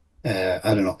I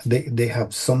don't know. They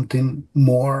have something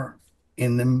more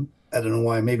in them. I don't know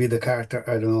why. Maybe the character,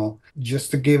 I don't know.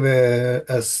 Just to give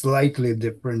a slightly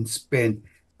different spin.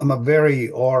 I'm a very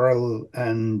oral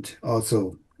and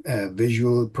also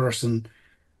visual person.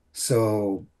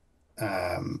 So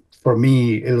for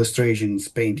me, illustrations,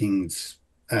 paintings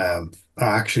are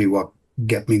actually what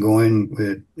get me going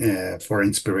with for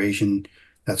inspiration.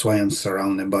 That's why I'm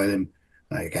surrounded by them.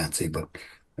 I can't see, but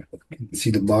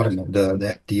see the bottom of the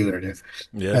that dealer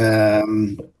Yeah. there.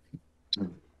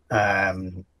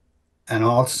 Um, and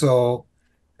also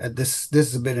this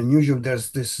is a bit unusual.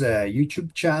 There's this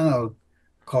YouTube channel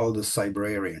called the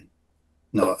Cybrarian.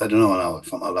 No, I don't know now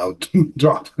if I'm allowed to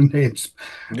drop names,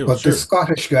 Yeah, but this sure.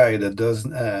 Scottish guy that does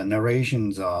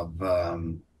narrations of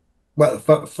well,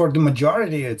 for the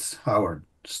majority it's Howard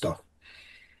stuff,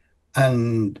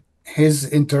 and his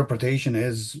interpretation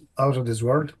is out of this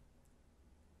world,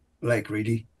 like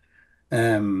really.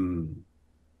 Um,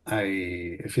 I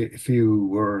if you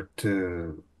were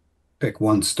to pick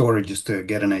one story just to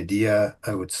get an idea,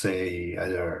 I would say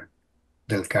either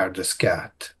Delcarte's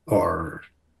Cat or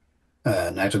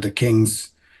Night of the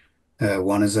Kings.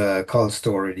 One is a Cull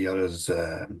story, the other is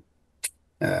Bram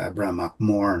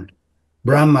McMorn. Yeah,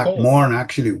 Bram Cole. McMorn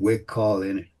actually with Cull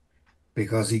in it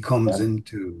because he comes Yeah.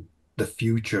 into the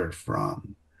future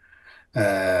from.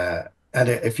 Uh, and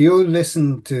if you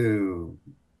listen to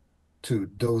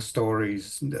those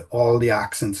stories, all the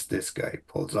accents this guy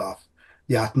pulls off,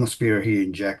 the atmosphere he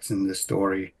injects in the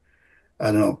story. I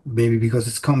don't know, maybe because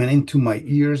it's coming into my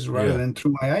ears rather Yeah. than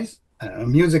through my eyes.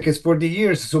 Music is for the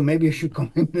ears, so maybe I should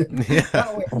come in Yeah.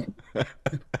 that way.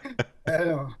 I don't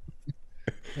know.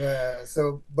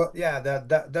 So, but yeah,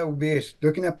 that would be it.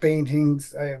 Looking at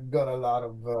paintings, I've got a lot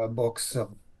of books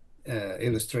of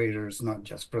illustrators, not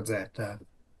just Rosetta,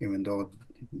 even though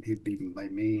he'd be my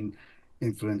main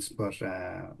influence. But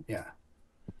yeah,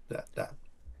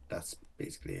 that's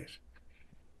basically it.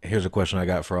 Here's a question I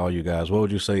got for all you guys. What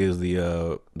would you say is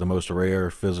the most rare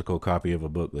physical copy of a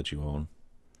book that you own?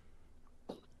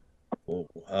 Well,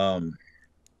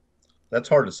 that's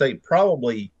hard to say.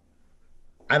 Probably,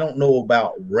 I don't know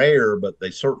about rare, but they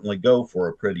certainly go for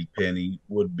a pretty penny.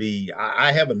 Would be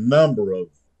I have a number of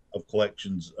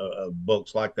collections of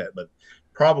books like that, but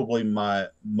probably my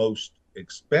most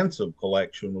expensive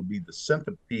collection would be the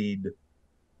Centipede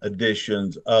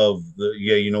editions of the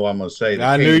you know what I'm going to say the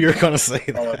I knew Cane you were book, going to say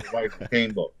Carl that. Edward Wagner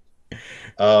Cane book.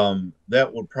 That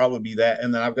would probably be that,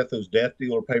 and then I've got those Death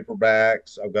Dealer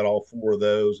paperbacks. I've got all four of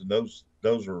those, and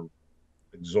those are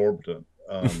exorbitant.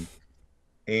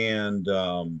 And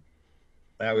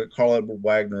I've got Carl Edward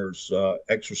Wagner's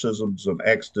Exorcisms of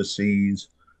Ecstasies.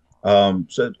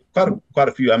 So quite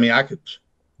a few. I mean,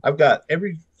 I've got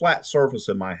every flat surface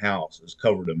in my house is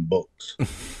covered in books,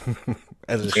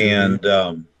 As it should be.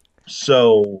 and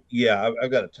so yeah,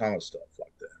 I've got a ton of stuff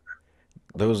like that.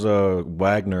 Those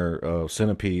Wagner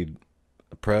Centipede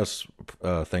press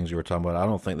things you were talking about, I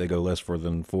don't think they go less for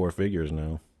than four figures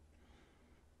now.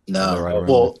 Are they No, right Oh, around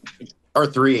there? well, or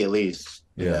three at least.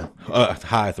 Yeah. Yeah,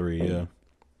 High three, yeah.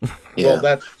 well, yeah.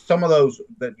 that's some of those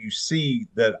that you see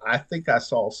that I think I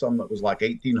saw some that was like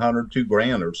 1,800, 2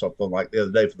 grand or something like the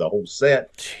other day for the whole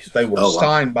set. They Jesus. were Oh wow.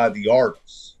 signed by the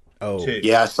artists Oh, too.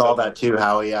 Yeah, I saw So that too,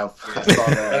 Howie. Yeah, I yeah, saw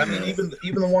but that. I In mean, the,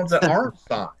 even the ones that aren't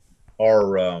signed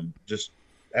are just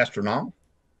astronomical.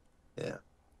 yeah.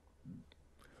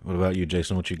 what about you,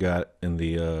 Jason? What you got in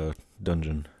the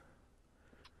dungeon?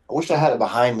 I wish I had it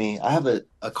behind me. I have a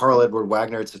Carl Edward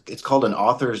Wagner. It's called an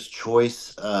author's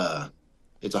choice.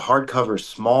 It's a hardcover,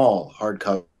 small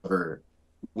hardcover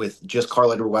with just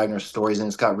Carl Edward Wagner stories, and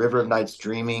it's got River of Nights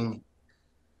Dreaming.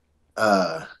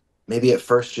 Uh, Maybe at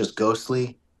first just Ghostly.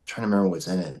 I'm trying to remember what's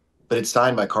in it, but it's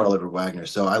signed by Carl Edward Wagner,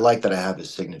 so I like that I have his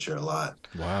signature a lot.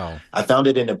 Wow. I found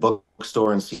it in a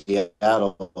bookstore in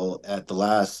Seattle at the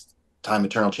last time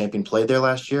Eternal Champion played there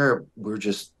last year. We were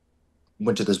just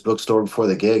went to this bookstore before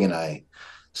the gig, and I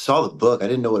saw the book. I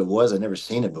didn't know what it was. I'd never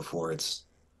seen it before. It's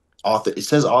author. It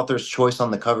says author's choice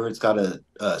on the cover. It's got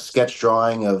a sketch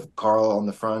drawing of Carl on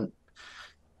the front.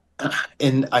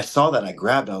 And I saw that and I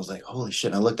grabbed it. I was like, holy shit.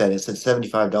 And I looked at it. It said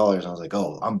 $75. I was like,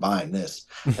 oh, I'm buying this.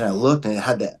 And I looked and it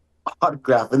had that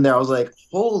autograph in there. I was like,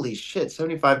 holy shit,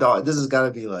 $75. This has got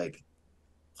to be like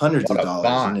hundreds What of a dollars.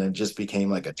 And find! it just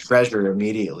became like a treasure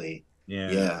immediately.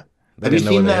 Yeah, Yeah. They Have you didn't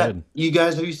know what seen they that? had. You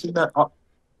guys, have you seen that?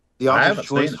 The I author's haven't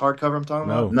seen choice it. hardcover I'm talking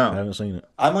about? No, No. haven't seen it.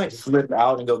 I might slip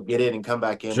out and go get it and come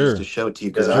back in just Sure. to show it to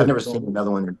you because Yeah, I've Sure. never seen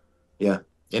another one Yeah,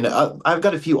 and I've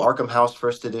got a few Arkham House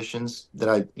first editions that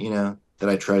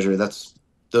I treasure. Those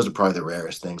are probably the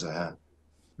rarest things I have.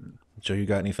 Joe, you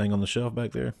got anything on the shelf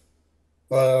back there?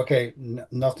 Well, okay, n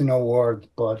nothing award,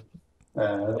 but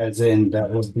as in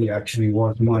that would be actually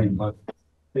worth mine. But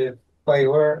if I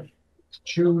were to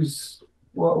choose,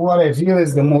 what I feel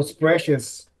is the most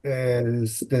precious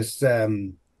is this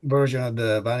version of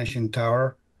the Vanishing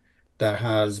Tower that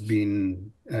has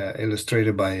been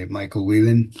illustrated by Michael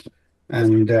Whelan,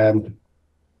 and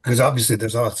because obviously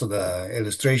there's also the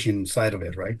illustration side of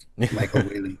it, right? Michael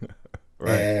Whelan,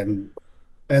 Right. um,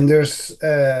 and there's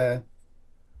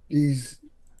these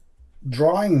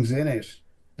drawings in it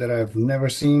that I've never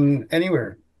seen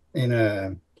anywhere in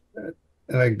a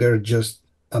like they're just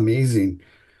amazing.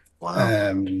 Wow.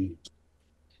 Um,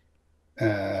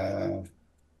 I'll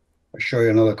show you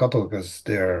another couple because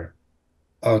they're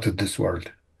out of this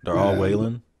world. They're all Um,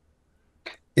 Wayland.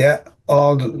 yeah,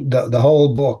 all the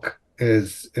whole book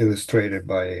is illustrated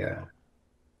by.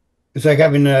 It's like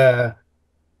having a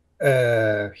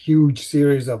huge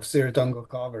series of Siritongo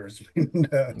covers in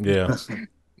Yeah.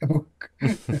 the book.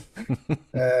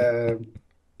 Uh,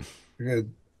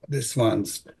 this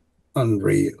one's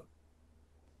unreal.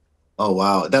 Oh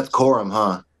wow, that's Corum,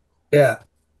 huh? Yeah.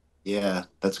 Yeah,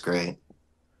 that's great.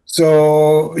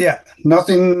 So yeah,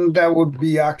 nothing that would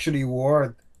be actually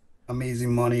worth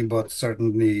amazing money, but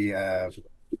certainly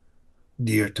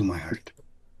dear to my heart.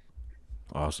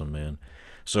 Awesome, man.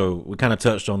 So we kind of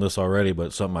touched on this already,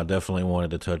 but something I definitely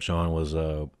wanted to touch on was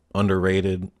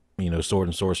underrated, sword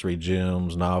and sorcery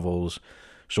gems, novels,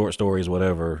 short stories,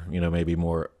 whatever, maybe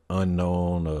more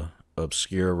unknown,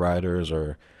 obscure writers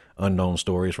or unknown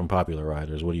stories from popular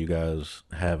writers. What do you guys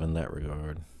have in that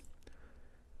regard?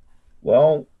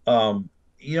 Well,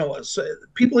 so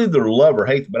people either love or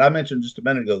hate them, but I mentioned just a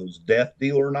minute ago those Death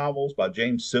Dealer novels by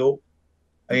James Silk,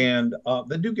 and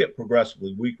they do get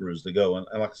progressively weaker as they go. And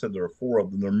like I said, there are four of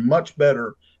them. They're much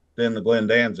better than the Glenn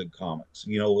Danzig comics.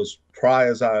 As try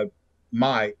as I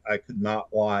might, I could not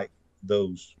like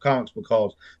those comics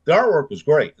because the artwork was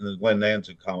great in the Glenn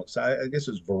Danzig comics. I guess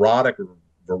it's Verotica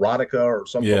or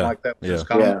something Yeah, like that was his yeah.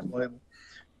 comic label,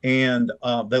 and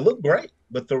they looked great,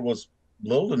 but there was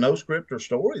little to no script or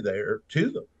story there to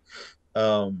them.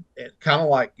 Kind of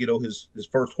like his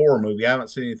first horror movie. I haven't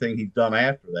seen anything he's done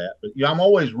after that, but I'm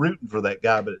always rooting for that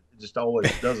guy, but it just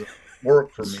always doesn't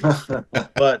work for me.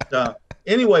 But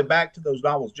anyway, back to those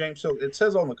novels. James Silk. It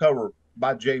says on the cover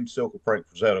by James Silk and Frank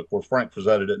Frazetta. Of course, Frank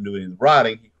Frazetta didn't do any of the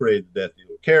writing. He created the Death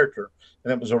Dealer character,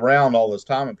 and it was around all this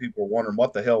time, and people were wondering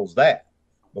what the hell is that,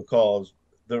 because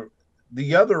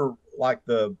the other like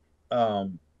the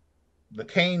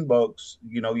Kane books,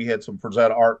 you had some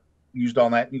Frazetta art used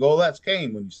on that, and you go, "Oh, that's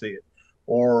Kane" when you see it,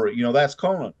 or that's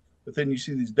Conan. But then you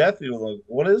see these Death Dealers, like,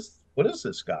 what is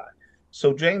this guy?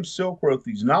 So James Silk wrote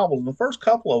these novels, and the first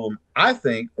couple of them I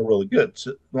think are really good.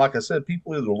 So, like I said,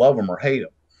 people either love them or hate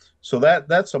them. So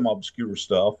that's some obscure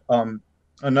stuff.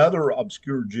 Another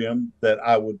obscure gem that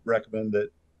I would recommend that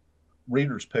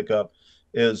readers pick up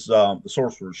is The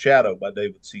Sorcerer's Shadow by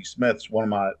David C. Smith. It's one of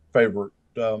my favorite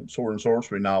sword and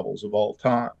sorcery novels of all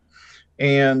time.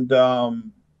 And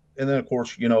then of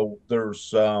course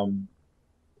there's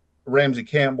Ramsey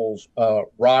Campbell's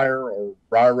Ryer or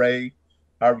Ryray,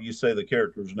 however you say the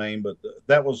character's name, but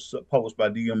that was published by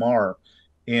DMR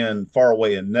in Far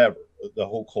Away and Never, the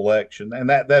whole collection, and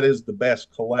that is the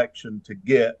best collection to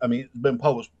get. I mean, it's been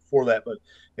published before that, but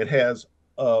it has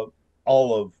all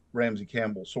of Ramsey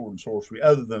Campbell's sword and sorcery,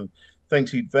 other than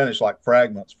things he'd finished like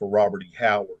fragments for Robert E.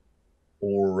 Howard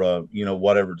or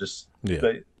whatever, just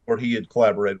Yeah. or he had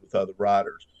collaborated with other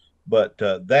writers. But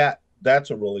that's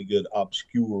a really good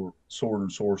obscure sword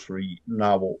and sorcery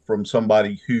novel from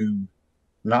somebody who,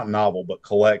 not novel but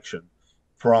collection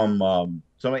from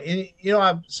somebody. And,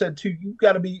 I've said too, you've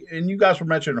got to be, and you guys were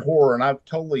mentioning horror, and I've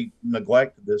totally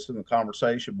neglected this in the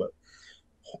conversation, but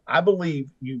I believe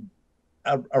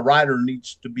a writer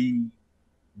needs to be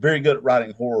very good at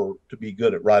writing horror to be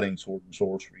good at writing sword and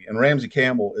sorcery. And Ramsey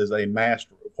Campbell is a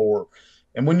master of horror.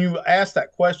 And when you asked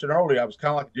that question earlier, I was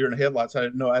kind of like a deer in the headlights. I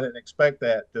didn't know. I didn't expect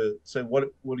that to say, what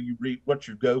do you read? What's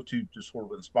your go-to to sort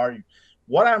of inspire you?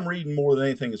 What I'm reading more than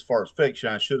anything as far as fiction,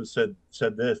 I should have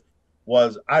said this,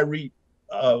 was I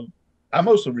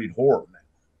mostly read horror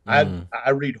now. Mm. I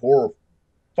read horror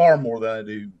far more than I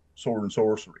do sword and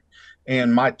sorcery.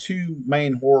 And my two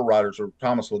main horror writers are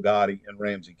Thomas Ligotti and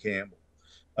Ramsey Campbell,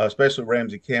 especially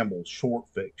Ramsey Campbell's short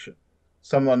fiction.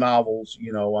 Some of the novels,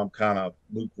 I'm kind of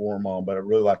lukewarm on, but I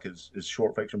really like his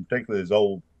short fiction, particularly his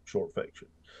old short fiction.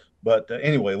 But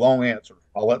anyway, long answer.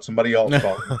 I'll let somebody else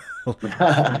talk.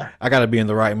 I got to be in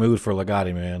the right mood for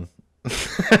Legati, man.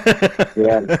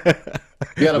 Yeah.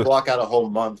 You got to block out a whole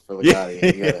month for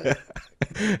Legati.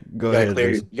 Go ahead,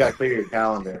 Jason. You got to clear your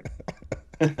calendar.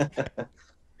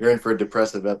 You're in for a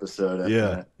depressive episode after Yeah,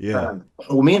 that. yeah.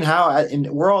 Well, me and and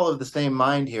we're all of the same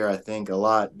mind here, I think, a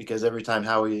lot, because every time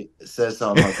Howie says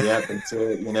something like, yeah, that's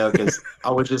it, because I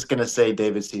was just going to say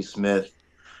David C. Smith.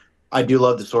 I do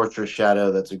love The Sorcerer's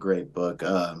Shadow. That's a great book.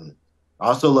 I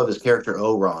also love his character,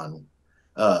 Oron.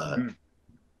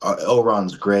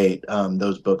 Oron's great.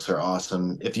 Those books are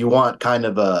awesome. If you want kind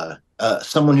of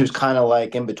someone who's kind of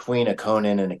like in between a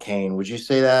Conan and a Kane, would you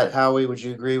say that, Howie? Would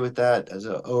you agree with that as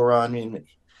a Oron? I mean,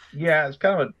 Yeah, it's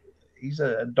kind of he's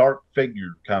a dark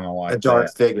figure, kind of a like dark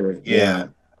that. figure. Yeah.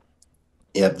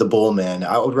 Yeah, the Bull Man.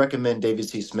 I would recommend David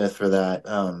C. Smith for that.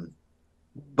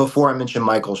 Before I mention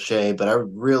Michael Shea, but I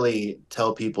would really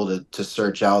tell people to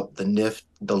search out the Nift,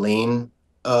 the Lean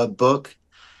book,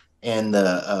 and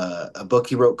the a book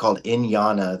he wrote called In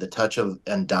Yana, The Touch of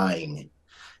Undying.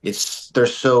 They're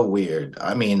so weird.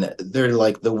 I mean, they're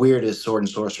like the weirdest sword and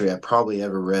sorcery I've probably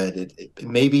ever read.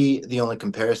 Maybe the only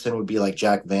comparison would be like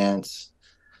Jack Vance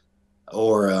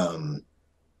or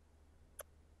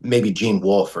maybe Gene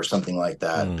Wolfe or something like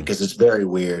that, because it's very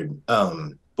weird.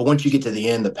 But once you get to the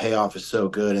end, the payoff is so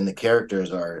good, and the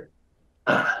characters are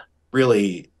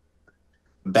really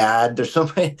bad. There's so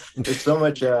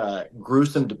much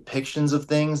gruesome depictions of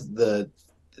things.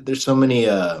 There's so many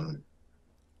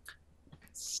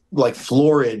like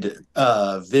florid,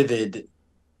 vivid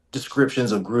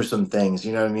descriptions of gruesome things.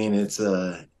 You know what I mean? It's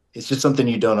just something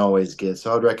you don't always get. So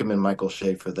I would recommend Michael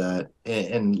Shea for that.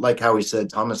 And like how he said,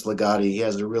 Thomas Legati, he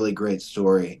has a really great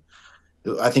story.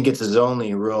 I think it's his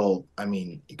only real. I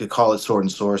mean, you could call it sword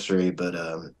and sorcery, but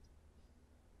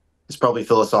it's probably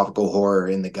philosophical horror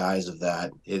in the guise of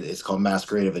that. It's called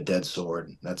Masquerade of a Dead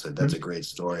Sword. That's a great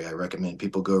story. I recommend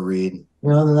people go read.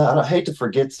 I hate to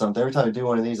forget something. Every time I do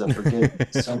one of these, I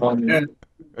forget someone.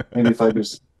 Maybe if I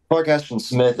just Clark Ashton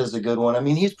Smith is a good one. I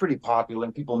mean, he's pretty popular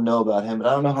and people know about him, but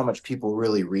I don't know how much people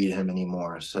really read him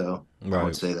anymore. So I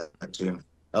would say that too.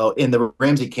 Oh, in the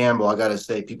Ramsey Campbell, I gotta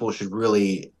say, people should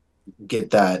really get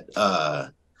that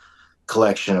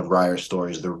collection of Ryer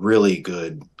stories. They're really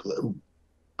good.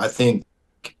 I think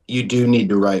you do need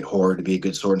to write horror to be a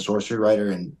good sword and sorcery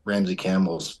writer, and Ramsey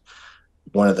Campbell's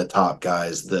one of the top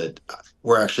guys that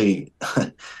we're actually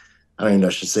I don't even know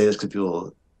if I should say this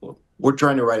because we're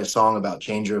trying to write a song about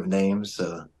changer of names,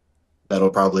 so that'll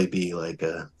probably be like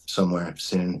somewhere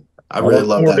soon. I really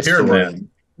love that story.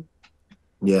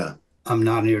 Yeah. I'm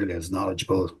not nearly as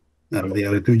knowledgeable as the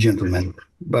other two gentlemen,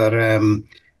 but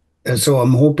so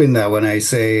I'm hoping that when I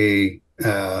say,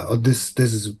 oh, this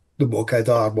is the book I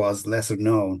thought was lesser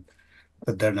known,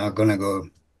 that they're not gonna go,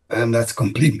 and that's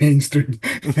complete mainstream.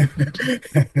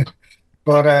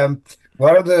 But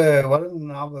one of the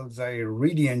novels I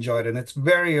really enjoyed, and it's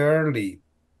very early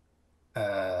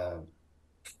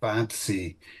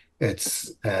fantasy.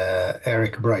 It's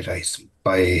Eric Bright Eyes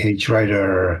by H.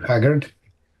 Rider Haggard.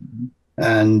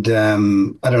 And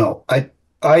I don't know,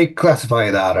 I classify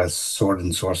that as sword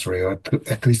and sorcery, or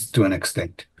at least to an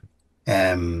extent.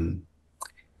 Um,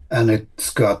 and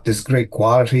it's got this great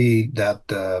quality that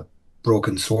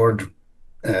Broken Sword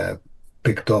uh,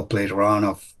 picked up later on,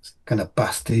 of kind of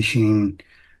pastiching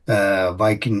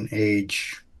Viking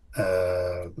Age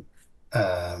uh,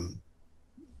 um,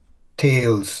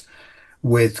 tales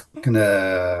with kind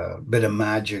of a bit of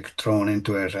magic thrown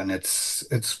into it, and it's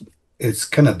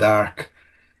kind of dark.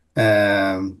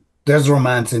 There's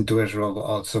romance into it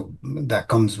also, that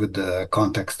comes with the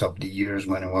context of the years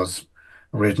when it was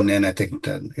written in. I think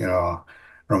that,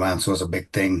 romance was a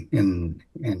big thing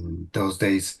in those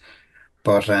days.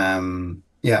 But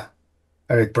yeah,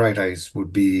 Eric Bright Eyes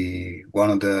would be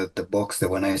one of the books that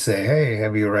when I say, "Hey,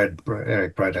 have you read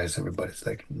Eric Bright Eyes?" everybody's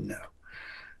like, "No."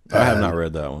 I have not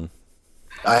read that one.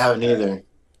 I haven't either,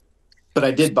 but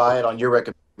I did buy it on your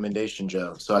recommendation,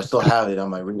 Joe. So I still have it on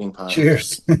my reading pile.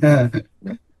 Cheers.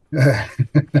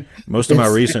 Most of my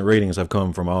recent readings have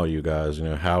come from all you guys.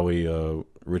 Howie,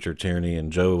 Richard Tierney,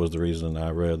 and Joe was the reason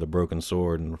I read The Broken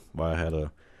Sword, and why I had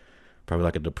probably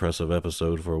like a depressive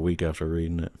episode for a week after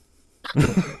reading it.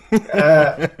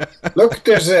 Look,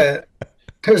 there's a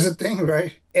thing,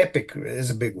 right? Epic is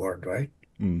a big word, right?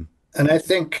 And I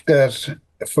think that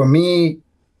for me,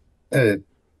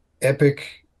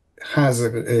 epic has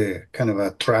a kind of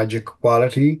a tragic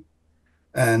quality,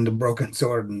 and The Broken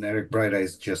Sword and Eric Bright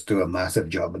Eyes just do a massive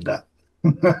job at that.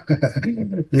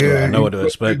 I know what to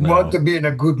expect you now. want to be in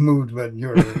a good mood when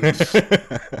you're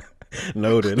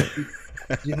Noted.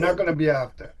 You're not going to be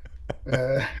after.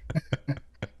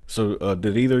 So,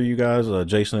 did either of you guys,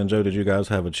 Jason and Joe, did you guys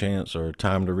have a chance or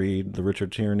time to read the Richard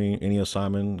Tierney, any of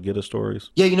Simon Gitta stories?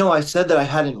 Yeah, I said that I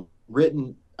hadn't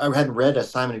read a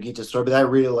Simon and Gitta story, but I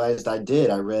realized I did.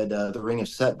 I read The Ring of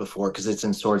Set before because it's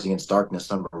in Swords Against Darkness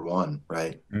 #1,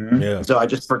 right? Mhm. Yeah. And so I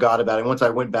just forgot about it. Once I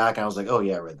went back, I was like, oh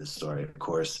yeah, I read this story. Of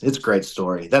course, it's a great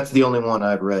story. That's the only one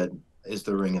I've read is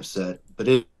The Ring of Set, but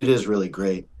it is really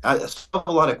great. I still have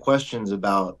a lot of questions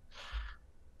about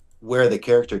where the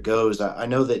character goes. I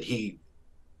know that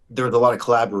there was a lot of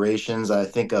collaborations. I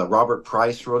think Robert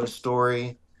Price wrote a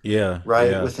story, Yeah,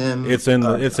 right, yeah. with him, It's in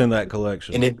that and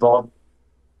collection. it involved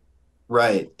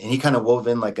right, and he kind of wove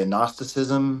in like a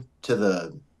Gnosticism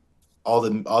to all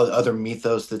the other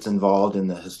mythos that's involved in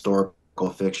the historical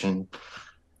fiction.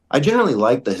 I generally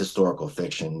like the historical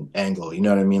fiction angle. You know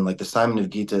what I mean? Like the Simon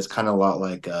of Gita is kind of a lot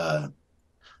like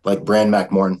Bran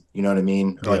McMorn. You know what I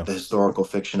mean? Or like Yeah. the historical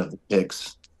fiction of the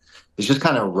Picts. It's just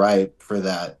kind of ripe for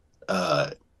that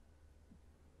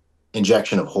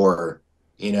injection of horror.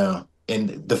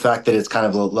 And the fact that it's kind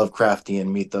of a Lovecraftian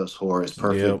mythos horror is Yep.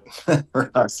 perfect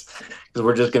for us because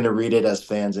we're just going to read it as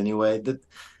fans anyway.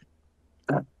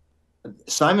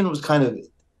 Simon was kind of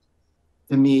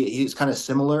to me, he's kind of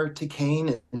similar to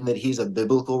Cain in that he's a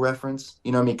biblical reference.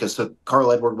 You know what I mean? Because so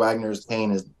Carl Edward Wagner's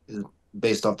Cain is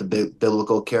based off the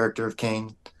biblical character of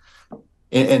Cain,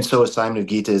 and so is Simon of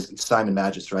Gita is Simon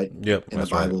Magus, right, Yep. in the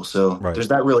That's right. Bible. So Right. there's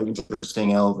that really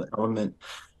interesting element.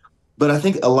 But I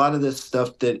think a lot of this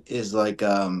stuff that is like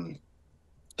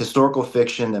historical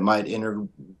fiction that might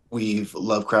interweave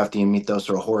Lovecraftian mythos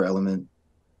or a horror element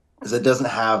is it doesn't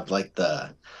have like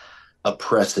the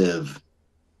oppressive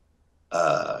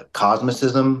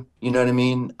cosmicism, you know what I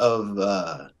mean, of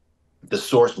the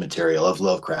source material of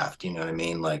Lovecraft, you know what I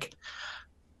mean? Like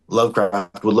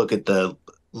Lovecraft would look at the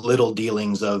little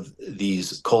dealings of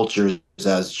these cultures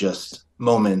as just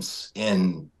moments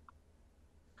in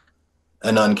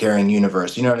an uncaring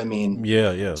universe, you know what I mean?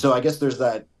 Yeah, yeah. So I guess there's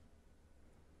that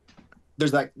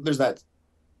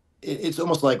it's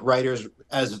almost like writers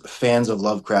as fans of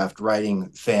Lovecraft writing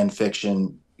fan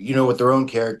fiction, with their own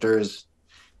characters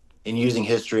and using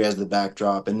history as the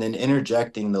backdrop and then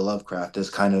interjecting the Lovecraft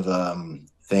as kind of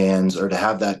fans or to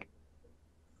have that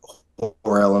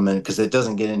horror element because it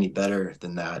doesn't get any better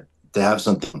than that to have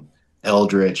something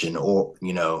eldritch and or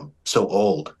so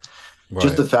old. Just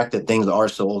Right. the fact that things are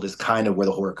so old is kind of where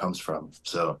the horror comes from.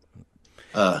 So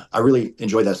I really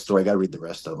enjoyed that story. I got to read the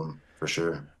rest of them for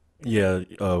sure. Yeah,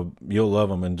 you'll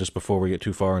love him. And just before we get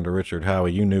too far into Richard,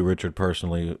 Howie, you knew Richard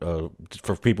personally.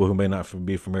 For people who may not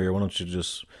be familiar, why don't you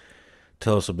just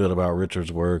tell us a bit about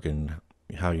Richard's work and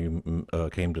how you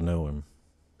came to know him?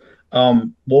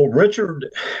 Well, Richard,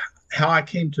 how I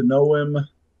came to know him,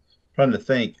 trying to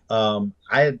think. I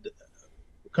had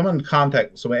come into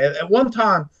contact with somebody at one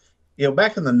time,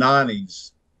 back in the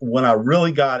 '90s when I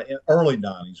really got in early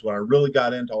 '90s when I really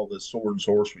got into all this sword and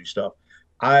sorcery stuff.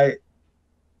 I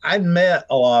I met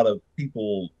a lot of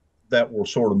people that were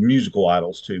sort of musical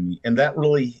idols to me, and that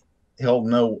really held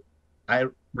no. I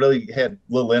really had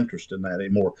little interest in that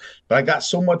anymore. But I got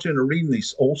so much into reading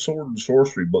these old sword and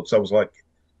sorcery books. I was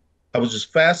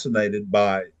just fascinated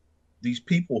by these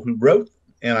people who wrote them,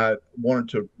 and I wanted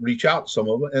to reach out to some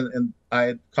of them. And I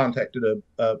had contacted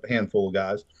a handful of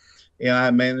guys, and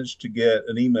I managed to get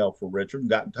an email for Richard and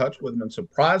got in touch with him. And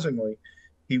surprisingly,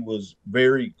 he was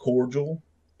very cordial,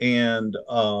 and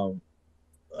um,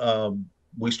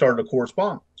 we started a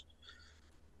correspondence.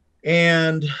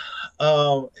 And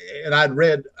um, and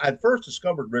I'd first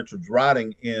discovered Richard's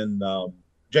writing in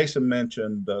Jason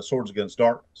mentioned Swords Against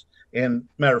Darkness. And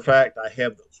matter of fact, I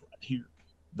have those right here.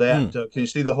 Mm. Can you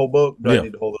see the whole book? Do I Yeah.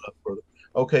 need to hold it up further?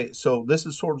 Okay, so this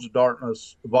is Swords of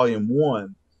Darkness, Volume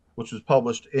One, which was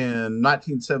published in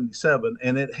 1977,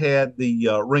 and it had the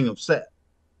Ring of Set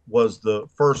was the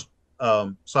first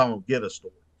Simon of Gitta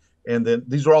story, and then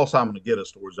these are all Simon of Gitta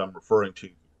stories I'm referring to.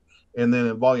 And then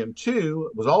in Volume Two,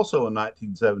 it was also in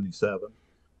 1977,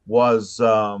 was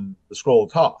the Scroll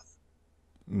of Thoth,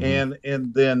 Hmm.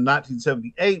 and then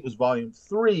 1978 was Volume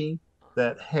Three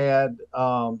that had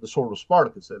the Sword of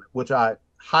Spartacus in it, which I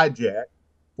hijacked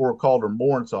for a Cauldron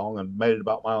Born song and made it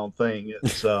about my own thing.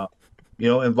 It's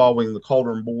involving the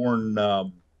Cauldron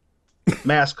Born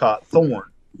mascot Thorn.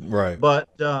 Right. But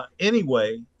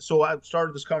anyway, so I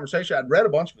started this conversation. I'd read a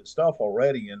bunch of his stuff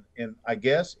already, and I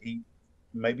guess he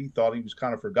maybe thought he was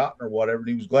kind of forgotten or whatever. And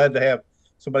he was glad to have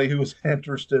somebody who was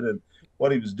interested in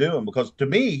what he was doing because to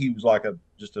me he was like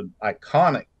just an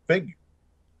iconic figure.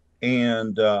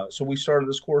 And so we started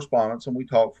this correspondence, and we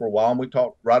talked for a while, and we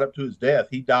talked right up to his death.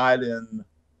 He died in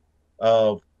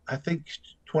I think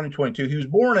 2022. He was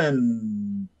born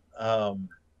in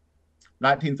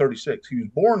 1936. He was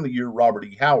born the year Robert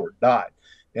E. Howard died.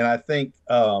 And I think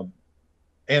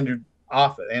Andrew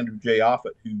Andrew J.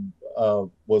 Offutt,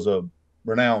 who was a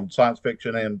renowned science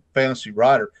fiction and fantasy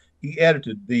writer, he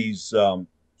edited these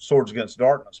Swords Against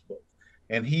Darkness books.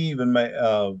 And he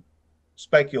even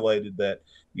speculated that,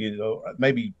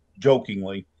 maybe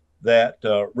jokingly, that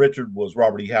Richard was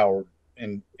Robert E. Howard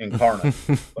incarnate,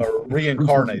 or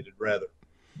reincarnated rather,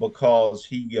 because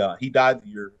he died the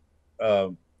year,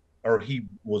 or he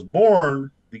was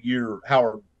born the year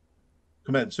Howard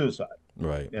committed suicide,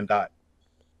 Right. and died.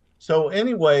 So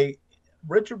anyway,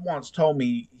 Richard once told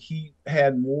me he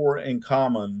had more in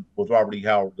common with Robert E.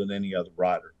 Howard than any other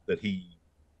writer, that he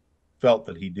felt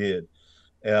that he did.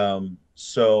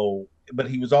 But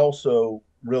he was also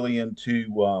really into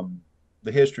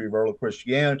the history of early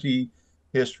Christianity,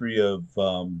 history of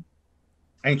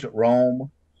ancient Rome.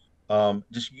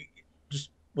 Just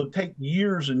would take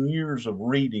years and years of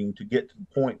reading to get to the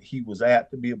point he was at,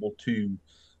 to be able to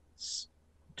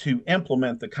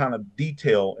implement the kind of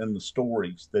detail in the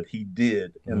stories that he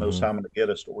did in those Simon and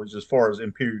Gitta stories, as far as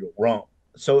Imperial Rome.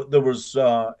 So there was,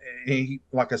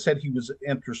 like I said, he was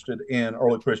interested in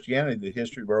early Christianity, the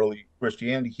history of early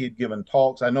Christianity. He had given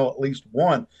talks. I know at least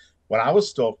one when I was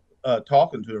still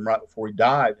talking to him right before he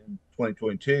died in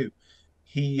 2022.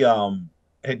 He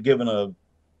had given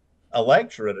a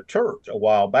lecture at a church a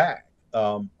while back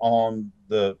on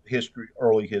the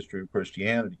early history of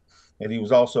Christianity. And he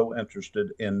was also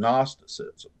interested in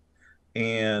Gnosticism.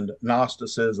 And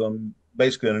Gnosticism,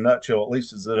 basically in a nutshell, at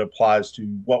least as it applies to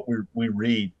what we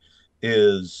read,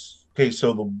 is, okay,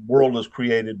 so the world is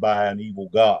created by an evil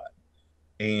God.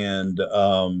 And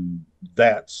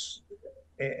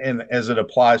and as it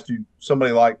applies to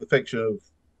somebody like the fiction of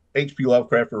H.P.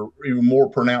 Lovecraft, or even more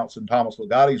pronounced in Thomas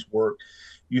Ligotti's work,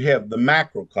 you have the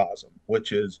macrocosm,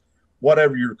 which is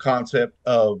whatever your concept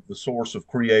of the source of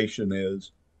creation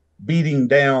is, beating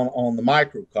down on the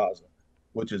microcosm,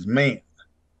 which is man.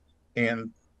 And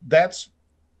that's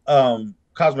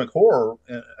cosmic horror.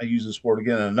 I use this word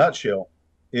again in a nutshell,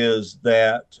 is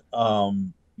that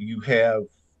you have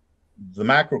the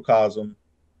macrocosm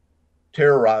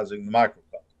terrorizing the microcosm.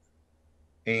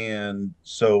 And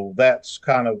so that's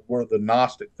kind of where the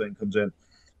Gnostic thing comes in.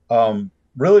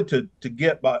 Really, to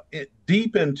get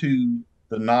deep into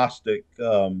the Gnostic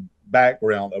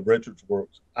background of Richard's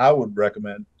works, I would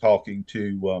recommend talking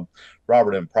to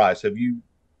Robert M. Price. Have you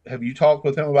talked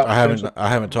with him about? I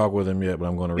haven't talked with him yet, but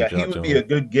I'm going to reach out to him. He would be a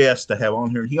good guest to have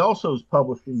on here. He also is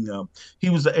publishing.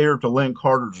 He was the heir to Lynn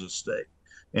Carter's estate,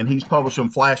 and he's publishing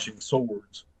Flashing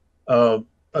Swords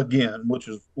again, which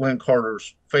is Lynn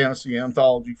Carter's fantasy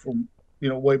anthology from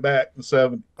way back in the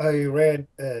 70s. I read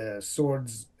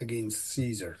Swords Against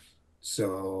Caesar,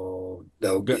 so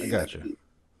that would be gotcha.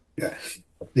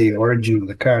 The origin of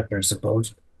the character, I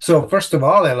suppose. So first of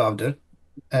all, I loved it,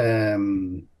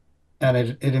 and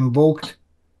it invoked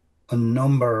a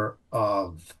number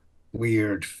of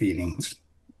weird feelings,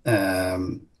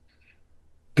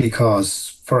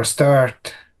 because for a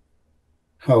start,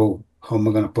 how am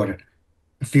I going to put it?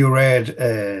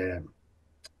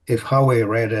 If Howie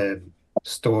read a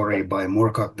story by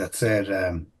Moorcock that said,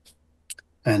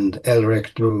 and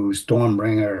Elric threw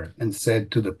Stormbringer and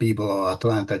said to the people of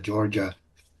Atlanta, Georgia,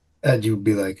 and you'd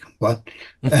be like, what?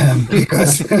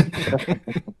 Because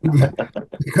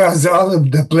because all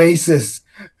of the places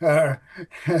are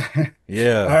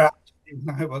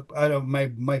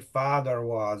my father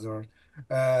was, or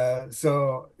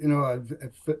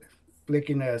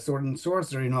flicking a Sword and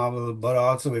Sorcery novel, but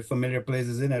also with familiar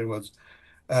places in it, was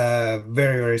very,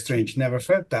 very strange. Never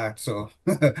felt that, so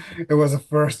it was a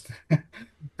first.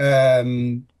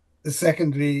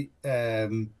 Secondly,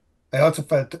 I also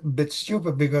felt a bit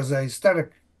stupid because I started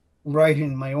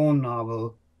writing my own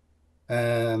novel.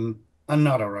 I'm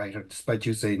not a writer, despite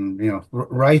you saying,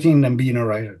 writing and being a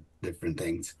writer, different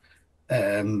things.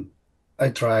 I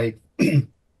tried.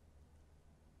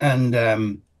 And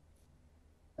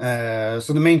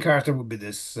so the main character would be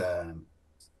this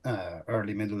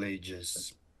early Middle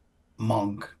Ages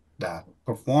monk that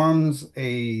performs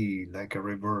a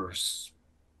reverse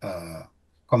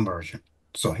conversion.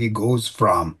 So he goes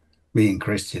from being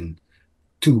Christian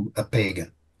to a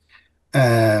pagan,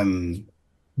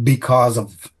 because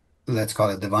of, let's call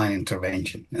it, divine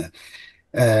intervention.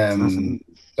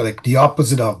 Like the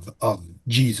opposite of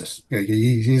Jesus.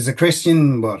 He's a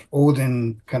Christian, but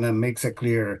Odin kind of makes it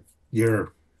clear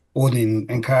you're Odin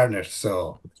incarnate,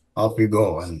 so off you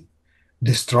go and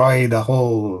destroy the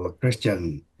whole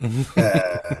Christian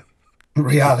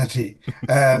reality.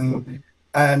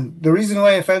 And the reason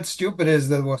why I felt stupid is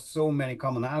there were so many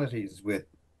commonalities with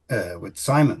with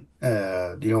Simon.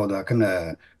 The kind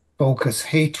of focus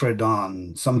hatred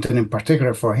on something in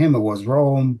particular. For him, it was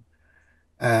Rome,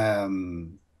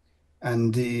 um,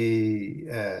 and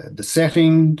the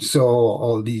setting. So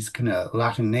all these kind of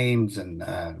Latin names and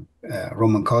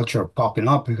Roman culture popping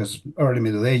up because early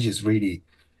Middle Ages really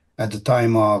at the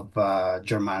time of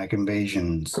Germanic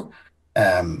invasions.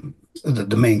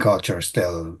 The main culture is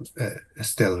still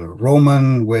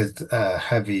Roman with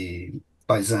heavy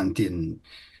Byzantine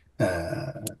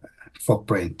uh,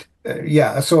 footprint.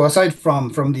 Yeah. So aside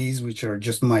from these, which are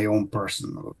just my own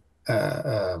personal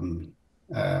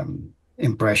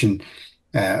impression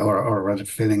or rather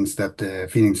feelings that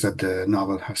the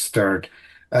novel has stirred,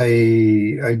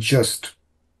 I just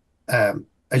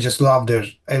loved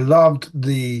it. I loved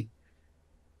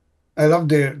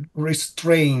the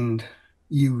restrained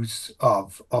use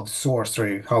of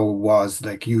sorcery, how it was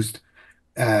like used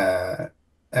uh,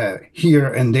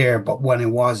 here and there, but when it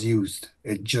was used,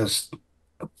 it just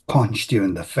punched you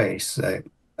in the face. I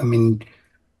mean,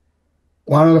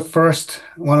 one of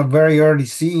the very early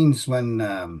scenes when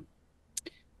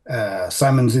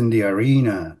Simon's in the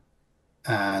arena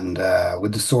and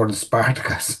with the sword of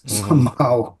Spartacus, Mm-hmm.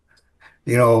 somehow,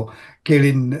 you know,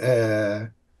 killing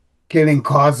killing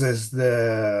causes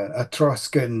the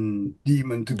Etruscan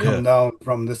demon to Yeah. come down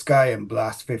from the sky and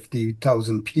blast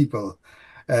 50,000 people,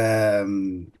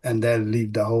 and then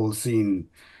leave the whole scene,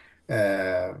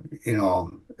 uh,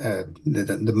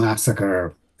 the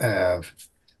massacre.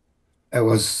 It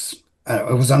was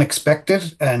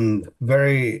unexpected and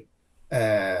very,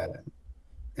 uh,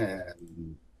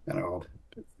 you know,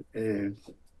 it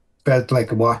felt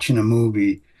like watching a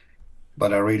movie,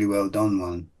 but a really well done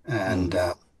one. And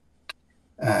Mm.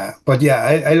 but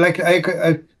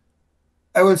yeah,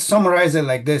 I will summarize it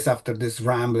like this after this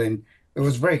rambling. It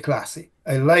was very classy.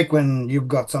 I like when you've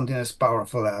got something as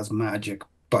powerful as magic,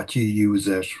 but you use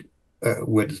it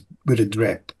with a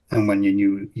drip, and when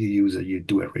you use it, you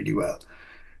do it really well.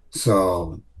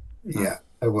 So yeah,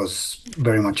 it was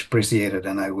very much appreciated,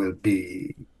 and I will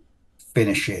be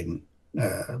finishing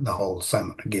the whole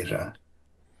Simon Gitta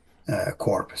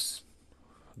corpus.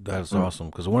 That's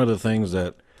awesome. Because one of the things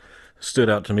that stood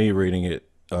out to me reading it,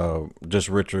 just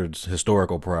Richard's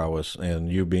historical prowess,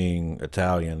 and you being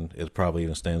Italian, it probably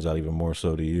even stands out even more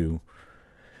so to you.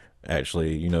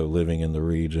 Actually, living in the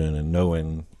region and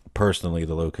knowing personally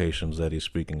the locations that he's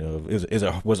speaking of. Is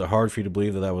it was it hard for you to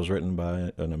believe that that was written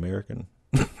by an American?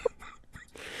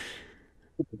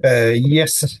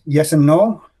 Yes and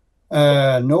no.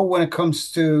 No, when it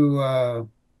comes to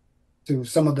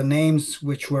some of the names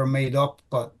which were made up,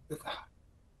 but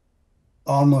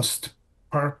almost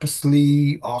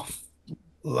purposely offline.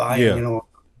 Yeah.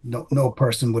 No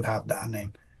person would have that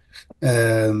name.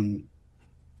 Um,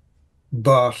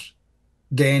 but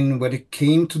then when it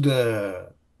came to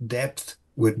the depth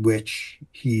with which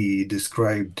he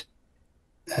described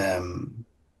um,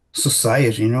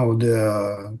 society,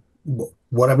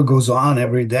 whatever goes on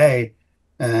every day,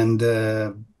 and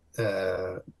the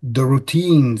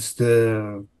routines,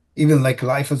 the even like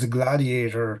life as a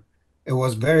gladiator, it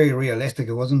was very realistic.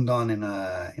 It wasn't done in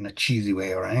a cheesy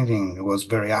way or anything. It was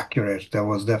very accurate. There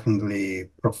was definitely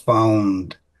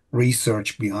profound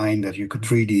research behind it. You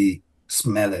could really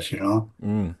smell it.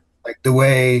 Mm. Like the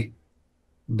way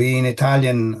being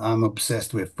Italian, I'm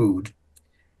obsessed with food.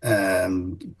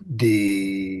 Um,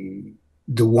 the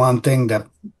the one thing that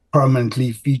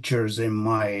permanently features in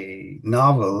my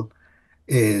novel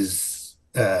is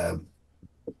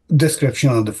description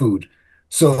of the food.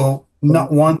 So,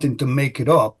 not wanting to make it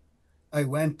up, I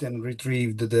went and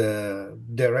retrieved the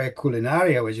De Re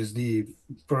Culinaria, which is the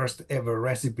first ever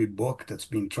recipe book that's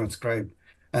been transcribed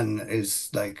and is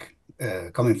like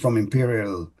coming from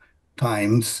imperial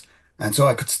times. And so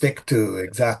I could stick to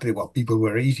exactly what people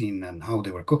were eating and how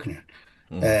they were cooking it.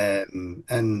 Mm.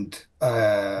 And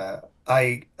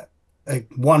I,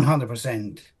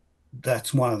 100%,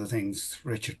 that's one of the things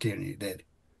Richard Tierney did,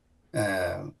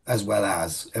 as well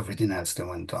as everything else that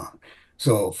went on.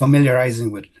 So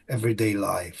familiarizing with everyday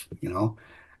life.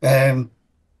 Um,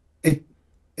 it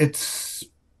it's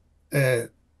uh,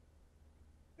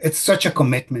 it's such a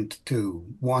commitment to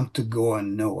want to go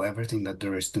and know everything that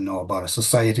there is to know about a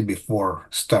society before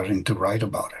starting to write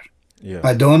about it. Yeah.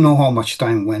 I don't know how much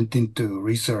time went into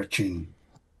researching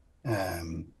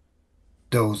um,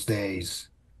 those days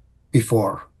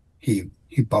before he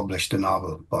published the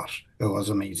novel, but it was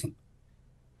amazing.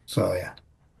 So yeah.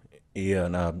 Yeah.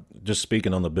 And just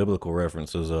speaking on the biblical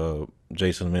references,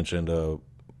 Jason mentioned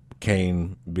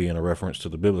Cain being a reference to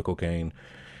the biblical Cain.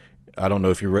 I don't know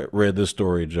if you read this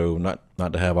story, Joe. Not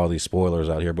to have all these spoilers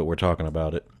out here, but we're talking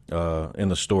about it. in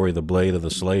the story, The Blade of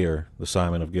the Slayer, the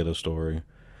Simon of Gitta story.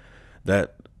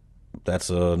 That's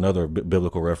another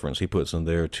biblical reference he puts in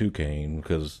there to Cain,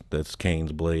 because that's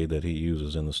Cain's blade that he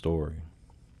uses in the story.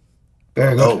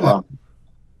 Very Oh, good. wow.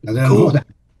 I didn't know Cool. that.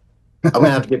 I'm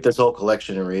gonna have to get this whole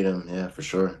collection and read them. Yeah, for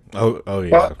sure. Oh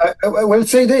yeah. Well, I will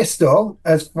say this though,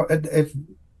 as for, if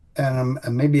and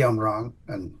maybe I'm wrong,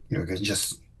 and you can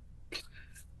just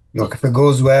look if it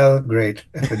goes well, great.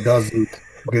 If it doesn't,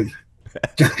 good.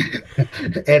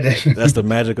 Edit. That's the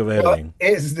magic of What editing.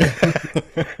 is the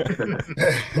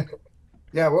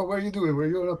yeah, what were you doing? Were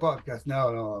you on a podcast?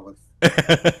 No, I was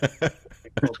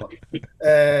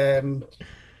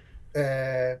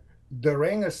the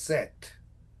ring is set.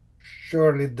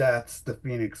 Surely that's the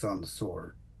Phoenix on the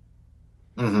sword.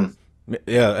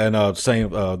 Yeah, and same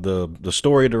the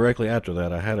story directly after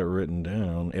that, I had it written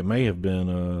down. It may have been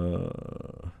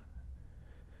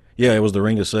yeah, it was the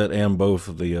Ring of Set, and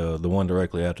both the one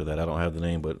directly after that. I don't have the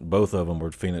name, but both of them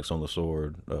were Phoenix on the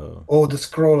sword. Oh, the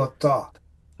scroll of thought.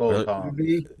 Full time.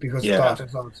 Maybe because Yeah. thought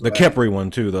is also The Kepri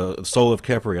one too, the Soul of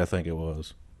Kepri, I think it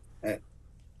was. yeah.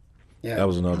 That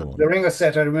was another The one. Ring of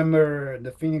Set. I remember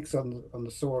the Phoenix on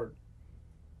the sword.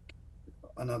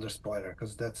 Another spoiler,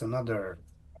 because that's another.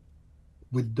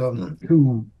 We've done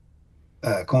two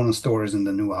Conan stories in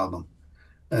the new album.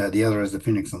 The other is the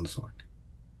Phoenix on the sword.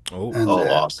 Oh, And,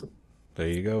 awesome. there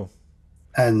you go.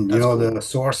 And you That's know, cool. the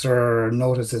sorcerer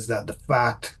notices that the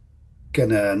fat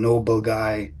kind of noble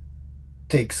guy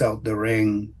takes out the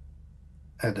ring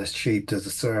at the shape as a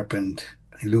serpent.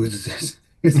 He loses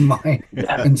his mind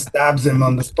and stabs him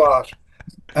on the spot,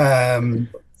 and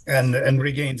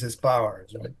regains his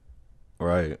powers. Right?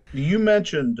 Right. You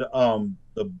mentioned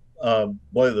the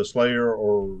Blade of the Slayer,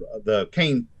 or the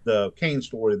Cain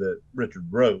story that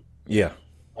Richard wrote. Yeah.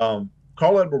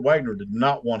 Carl Edward Wagner did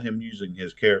not want him using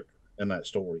his character in that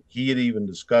story. He had even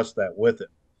discussed that with him.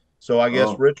 So I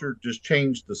guess Richard just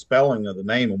changed the spelling of the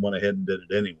name and went ahead and did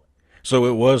it anyway. So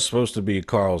it was supposed to be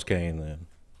Carl's Cain then.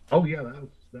 Oh yeah, that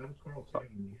was Carl's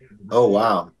Cain. Oh,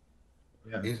 wow.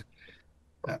 Yeah.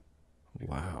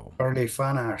 Wow. Early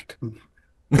fan art.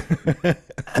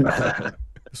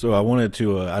 So I wanted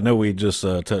to, I know we just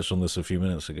touched on this a few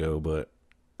minutes ago, but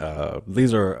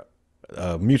these are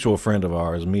a mutual friend of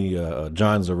ours,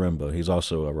 John Zaremba. He's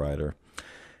also a writer.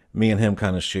 Me and him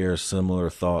kind of share similar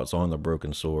thoughts on the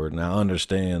Broken Sword. And I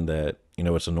understand that,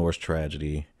 it's a Norse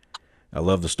tragedy. I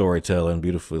love the storytelling,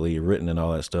 beautifully written and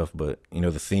all that stuff, but,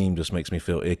 the theme just makes me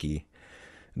feel icky.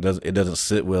 It doesn't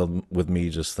sit well with me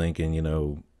just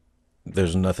thinking,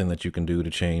 there's nothing that you can do to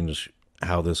change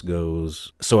how this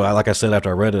goes. So like I said, after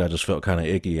I read it, I just felt kind of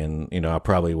icky, and I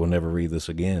probably will never read this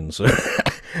again. So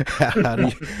how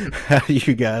do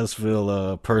you guys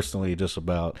feel personally just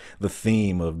about the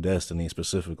theme of Destiny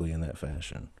specifically in that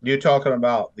fashion? You're talking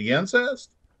about the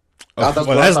incest? Well,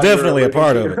 that's definitely a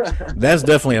part of it. That's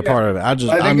definitely a part of it. I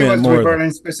think it meant was more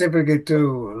referring specifically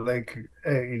to like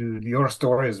your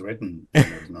story is written.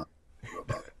 It's not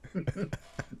about it.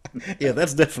 Yeah,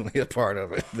 that's definitely a part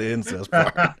of it. The incest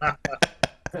part.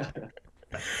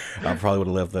 I probably would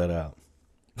have left that out.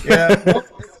 Yeah, well,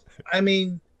 I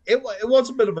mean, it was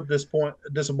a bit of a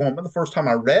disappointment the first time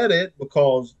I read it,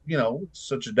 because it's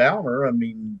such a downer. I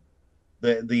mean,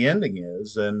 the ending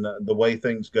is, and the way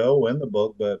things go in the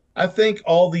book. But I think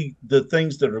all the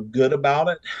things that are good about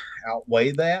it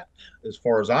outweigh that, as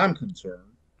far as I'm concerned.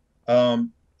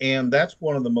 And that's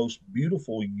one of the most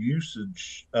beautiful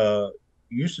usages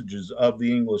of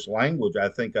the English language I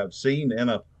think I've seen in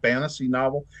a fantasy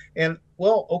novel. And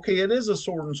well, okay, it is a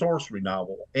sword and sorcery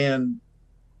novel, and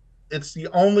it's the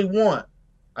only one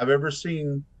I've ever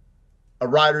seen a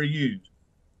writer use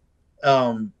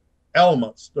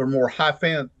elements. They're more high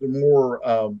fantasy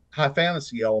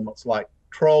elements, like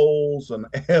trolls and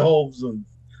elves and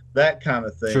that kind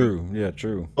of thing. True. Yeah,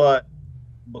 true. But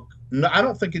no, I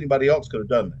don't think anybody else could have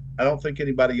done that. I don't think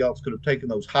anybody else could have taken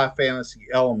those high fantasy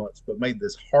elements but made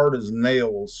this hard as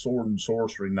nails sword and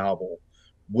sorcery novel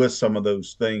with some of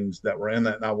those things that were in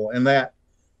that novel. And that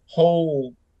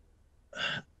whole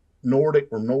Nordic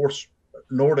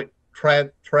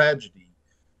tragedy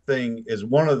thing is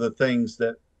one of the things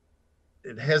that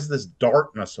it has this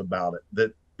darkness about it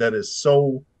that is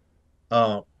so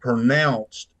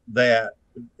pronounced that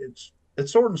it's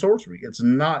sword and sorcery. It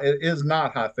is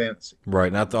not high fantasy. Right,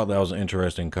 and I thought that was an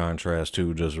interesting contrast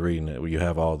too, just reading it, where you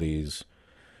have all these,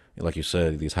 like you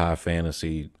said, these high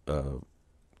fantasy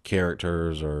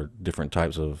characters or different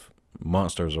types of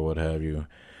monsters or what have you,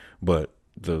 but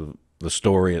the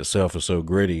story itself is so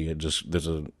gritty. It's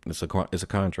a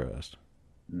contrast.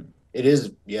 It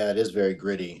is, yeah, it is very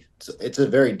gritty. It's a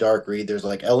very dark read. There's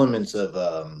like elements of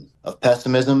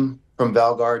pessimism from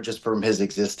Valgard just from his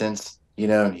existence. You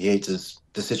know, he hates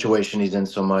the situation he's in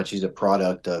so much. He's a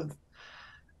product of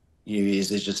he's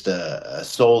just a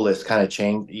soulless kind of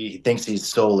change. He thinks he's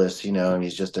soulless, you know, and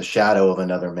he's just a shadow of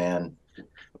another man.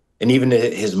 And even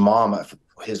his mom,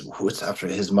 his what's after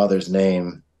his mother's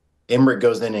name, Imric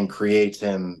goes in and creates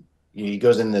him. He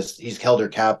goes in this. He's held her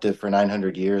captive for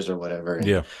 900 years or whatever, and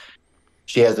Yeah.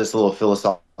 she has this little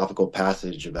philosophical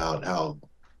passage about how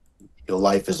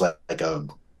life is like a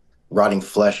rotting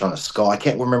flesh on a skull. I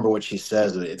can't remember what she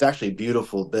says, but it's actually a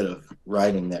beautiful bit of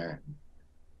writing there.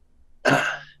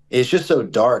 It's just so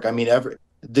dark. I mean,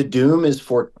 the doom is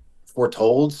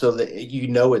foretold, so that you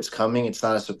know it's coming. It's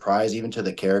not a surprise, even to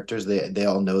the characters. They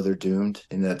all know they're doomed,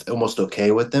 and that's almost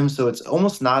okay with them. So it's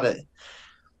almost not a.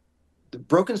 The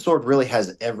Broken Sword really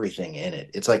has everything in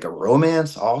it. It's like a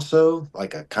romance, also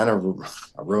like a kind of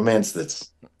a romance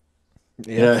that's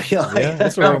Yeah. like, Yeah,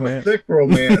 it's a Kind of a romance. thick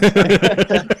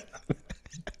romance.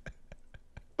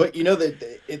 but you know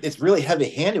that it's really heavy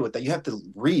handed with that. You have to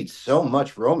read so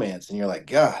much romance, and you're like,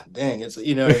 God dang, it's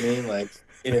you know what I mean, like,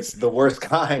 and it's the worst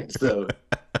kind. So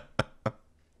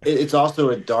it's also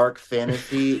a dark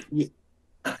fantasy,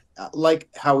 like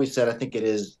how we said. I think it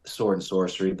is sword and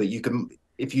sorcery, but you can,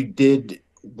 if you did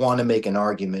want to make an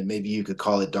argument, maybe you could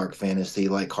call it dark fantasy,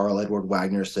 like Carl Edward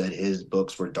Wagner said his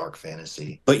books were dark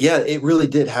fantasy. But yeah, it really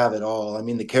did have it all. I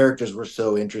mean, the characters were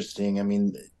so interesting. I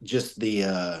mean, just the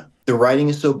writing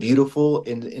is so beautiful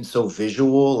and so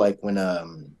visual. Like when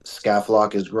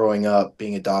Scaflock is growing up,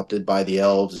 being adopted by the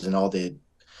elves and all the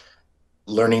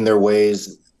learning their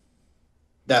ways.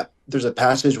 That there's a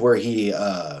passage where he's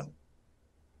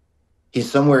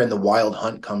somewhere in the Wild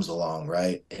Hunt comes along,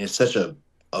 right? And it's such a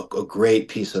great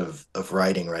piece of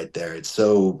writing right there. It's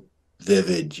so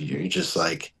vivid. You just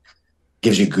like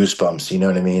gives you goosebumps, you know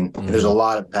what I mean? And there's a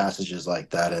lot of passages like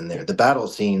that in there. The battle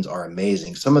scenes are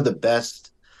amazing. Some of the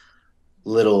best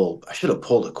little, I should have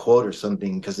pulled a quote or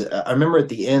something, because I remember at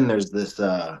the end there's this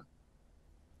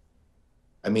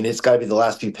I mean, it's got to be the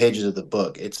last few pages of the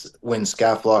book. It's when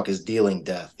Scaflock is dealing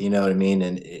death, you know what I mean?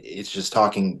 And it's just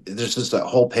talking, there's just a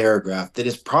whole paragraph that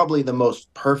is probably the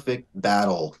most perfect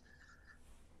battle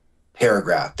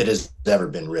paragraph that has ever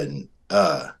been written.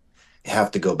 Have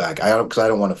to go back. I don't, because I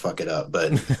don't want to fuck it up,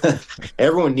 but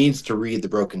everyone needs to read The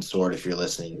Broken Sword if you're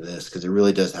listening to this, because it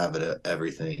really does have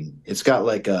everything. It's got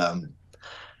like a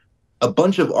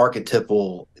bunch of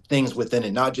archetypal things within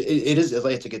it. Not it is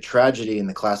like it's like a tragedy in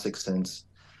the classic sense.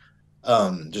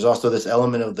 There's also this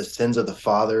element of the sins of the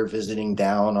father visiting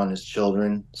down on his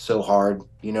children so hard.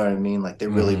 You know what I mean? Like they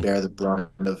really bear the brunt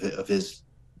of his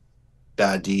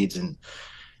bad deeds. And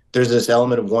there's this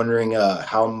element of wondering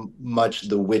how much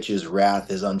the witch's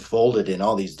wrath is unfolded in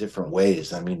all these different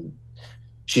ways. I mean,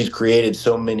 she's created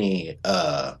so many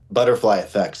butterfly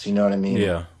effects, you know what I mean?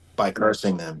 Yeah. By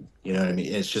cursing them, you know what I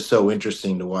mean? It's just so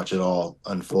interesting to watch it all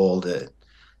unfold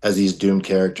as these doomed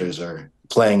characters are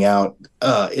playing out.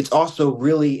 It's also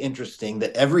really interesting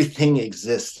that everything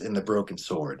exists in the Broken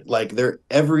Sword. Like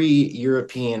every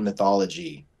European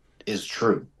mythology is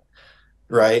true,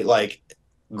 right? Like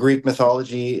Greek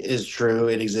mythology is true.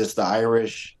 It exists. The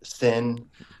Irish Sin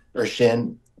or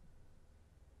Shin,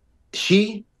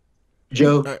 she,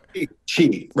 Joe, Uh,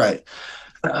 she, right,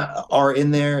 are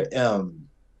in there.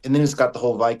 And then it's got the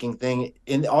whole Viking thing.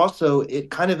 And also,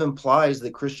 it kind of implies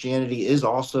that Christianity is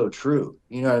also true.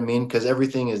 You know what I mean? Because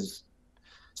everything is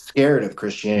scared of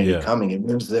Christianity yeah. coming. It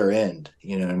means their end.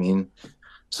 You know what I mean?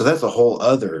 So that's a whole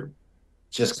other,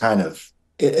 just kind of,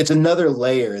 it's another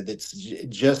layer that's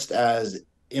just as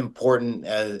important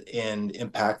and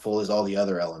impactful as all the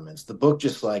other elements. The book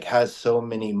just like has so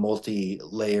many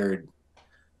multi-layered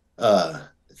uh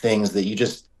things that you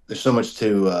just, there's so much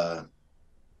to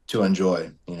enjoy,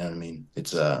 you know what I mean?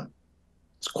 It's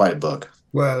quite a book.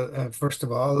 Well, first of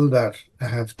all, that I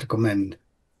have to commend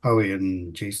Howie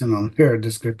and Jason on their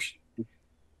description.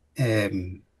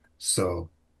 Um, so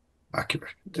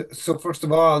accurate. So first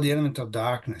of all, the element of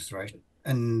darkness, right?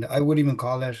 And I would even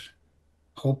call it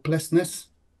hopelessness.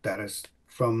 That is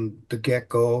from the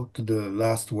get-go to the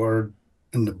last word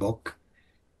in the book.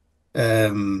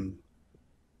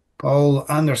 Paul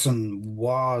Anderson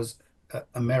was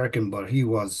American, but he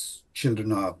was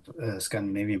children of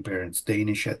Scandinavian parents,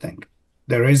 Danish, I think.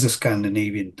 There is a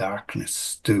Scandinavian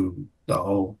darkness to the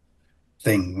whole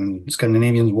thing. When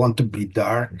Scandinavians want to be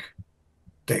dark,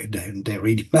 they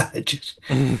really manage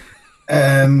it.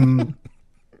 Um,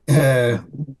 uh,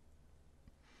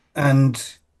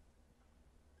 and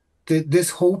this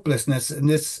hopelessness and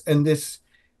this,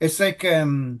 it's like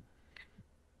um,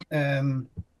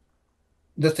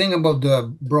 the thing about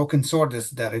the broken sword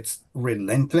is that it's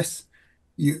relentless.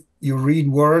 You read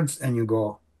words and you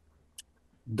go,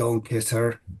 "Don't kiss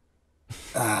her."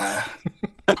 Uh,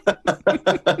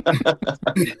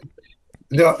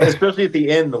 no, Especially at the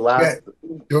end, the yeah, last.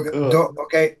 Ugh.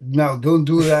 okay, now don't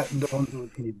do that. Don't do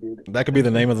it to me, dude. That could be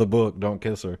the name of the book. Don't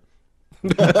kiss her.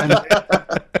 And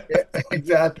yeah,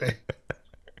 exactly.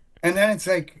 And then it's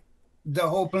like the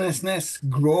hopelessness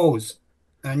grows,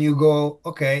 and you go,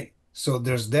 okay, so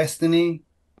there's destiny,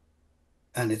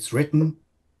 and it's written,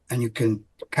 and you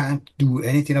can't do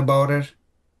anything about it.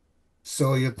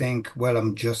 So you think, well,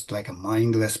 I'm just like a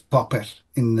mindless puppet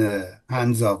in the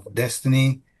hands of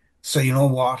destiny. So you know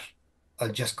what?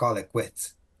 I'll just call it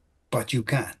quits. But you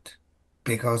can't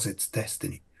because it's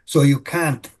destiny. So you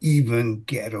can't even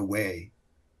get away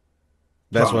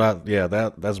That's from what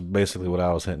it. that's basically what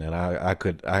I was hitting at.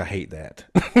 I hate that.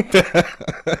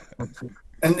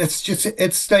 And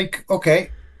it's like,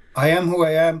 okay, I am who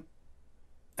I am,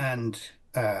 and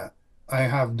uh, I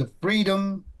have the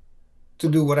freedom to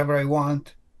do whatever I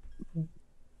want.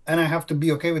 And I have to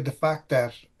be okay with the fact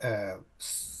that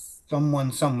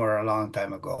someone somewhere a long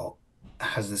time ago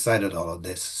has decided all of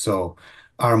this. So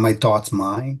are my thoughts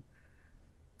mine?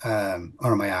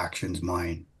 Are my actions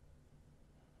mine?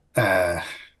 Uh,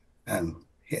 and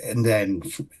and then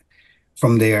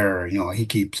from there, he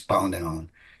keeps pounding on.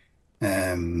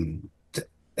 Um,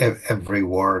 every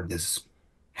word is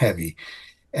heavy.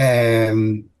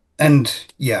 And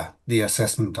yeah, the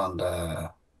assessment on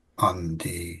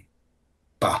the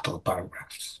battle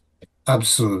paragraphs.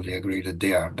 Absolutely agree that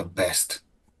they are the best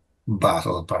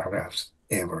battle paragraphs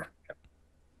ever.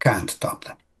 Can't top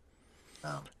them.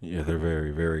 No. Yeah, they're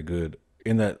very, very good.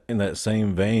 In that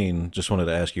same vein, just wanted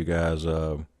to ask you guys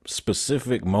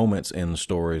specific moments in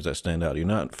stories that stand out to you.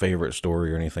 Not favorite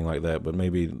story or anything like that, but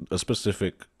maybe a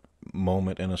specific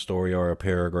moment in a story or a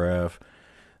paragraph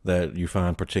that you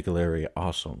find particularly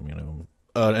awesome.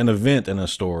 An event in a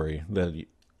story that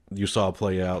you saw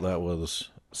play out that was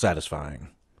satisfying.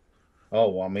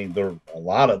 Oh, I mean, there are a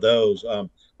lot of those. I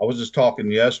was just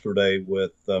talking yesterday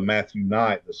with Matthew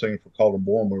Knight, the singer for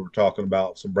Cauldron. We were talking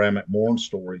about some Bram McMorn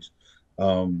stories.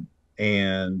 Um,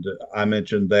 and I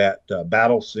mentioned that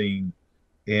battle scene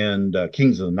in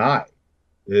Kings of the Night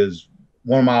is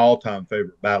one of my all-time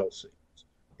favorite battle scenes.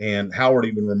 And Howard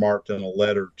even remarked in a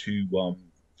letter to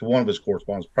one of his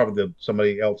correspondents, probably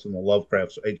somebody else in the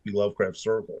Lovecraft H.P. Lovecraft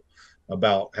circle,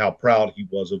 about how proud he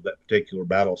was of that particular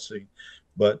battle scene.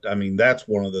 But I mean, that's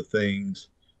one of the things,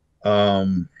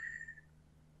 um,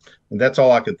 and that's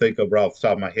all I could think of right off the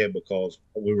top of my head because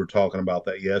we were talking about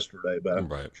that yesterday. But I'm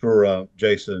Right. sure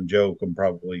Jason and Joe can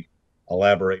probably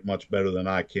elaborate much better than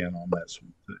I can on that sort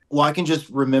of thing. Well, I can just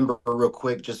remember real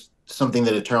quick just something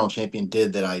that Eternal Champion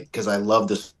did because I love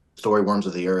this story, Worms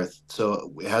of the Earth.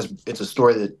 So it's a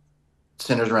story that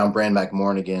centers around Bran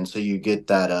McMorn again. So you get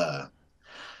that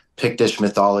Pictish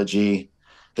mythology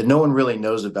that no one really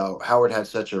knows about. Howard had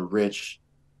such a rich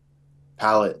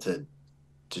palette to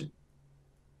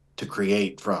to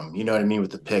create from, you know what I mean,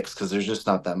 with the Picts, because there's just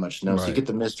not that much known. So you Right. get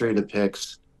the mystery of the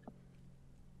Picts,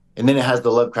 and then it has the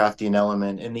Lovecraftian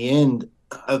element. In the end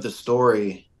of the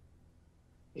story,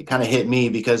 it kind of hit me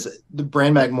because the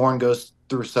Bran McMorn goes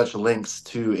through such lengths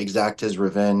to exact his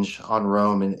revenge on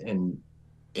Rome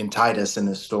and Titus in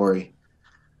this story.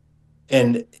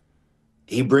 And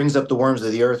he brings up the worms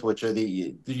of the earth, which are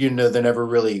they're never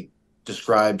really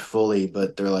described fully,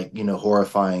 but they're like,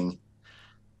 horrifying.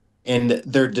 And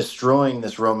they're destroying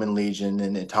this Roman legion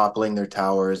and toppling their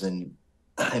towers. And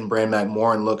Bran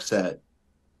McMorn looks at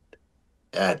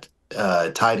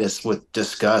Titus with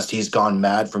disgust. He's gone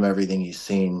mad from everything he's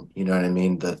seen. You know what I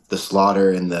mean? The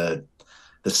slaughter and the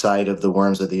sight of the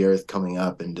worms of the earth coming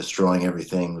up and destroying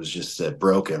everything was just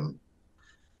broke him.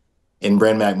 And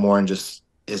Bran McMorn just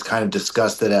is kind of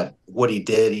disgusted at what he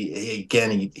did. He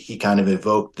kind of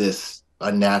evoked this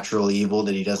unnatural evil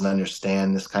that he doesn't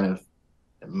understand. This kind of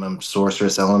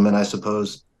sorceress element, I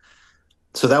suppose.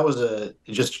 So it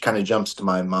just kind of jumps to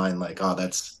my mind like, oh,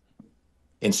 that's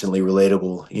instantly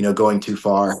relatable. Going too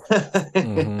far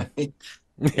Mm-hmm. in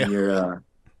Yeah.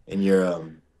 in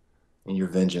your in your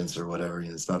vengeance or whatever.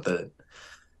 It's not that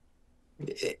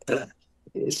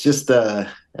it's just and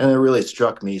it really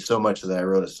struck me so much that I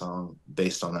wrote a song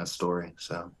based on that story.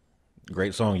 So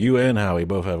Great song. You and Howie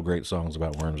both have great songs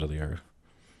about worms of the earth.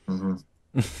 mhm.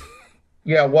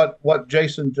 Yeah, what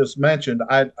Jason just mentioned,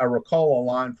 I recall a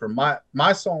line from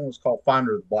my song was called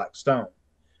 "Finder of the Black Stone,"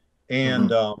 and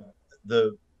Mhm.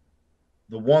 the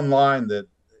the one line that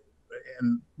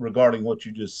and regarding what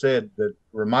you just said that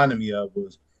reminded me of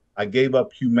was, "I gave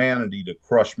up humanity to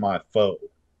crush my foe."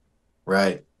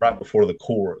 Right. right before the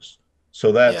chorus. So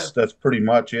Yeah. that's pretty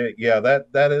much it. Yeah,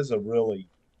 that is a really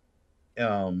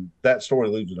that story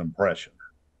leaves an impression.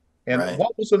 And Right.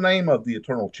 what was the name of the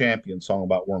Eternal Champion song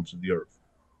about Worms of the Earth?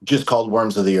 Just called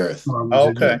Worms of the Earth. Was Oh,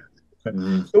 it okay. Okay.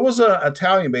 Hmm. It was an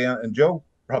Italian band, and Joe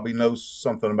probably knows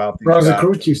something about these Rosa guys.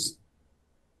 Crucis?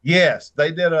 Yes,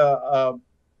 they did a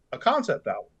concept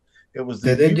album. It was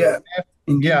the They did, year yeah, after,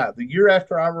 indeed. yeah, the year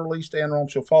after I released And Rome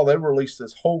Shall Fall, they released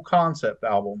this whole concept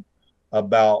album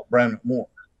about Brandon Moore.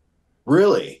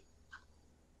 Really?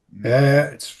 Yeah,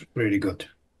 it's really good.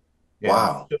 Yeah.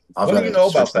 Wow. I've What got do you to know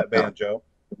search about that that out. band, Joe?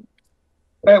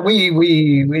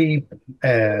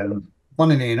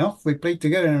 Funnily enough, we played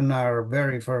together in our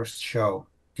very first show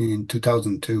in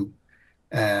 2002.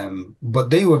 But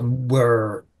they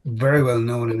were very well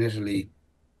known in Italy,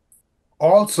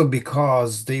 also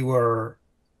because they were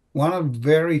one of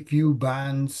very few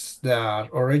bands that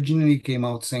originally came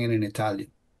out singing in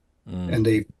Italian. And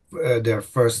their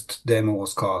first demo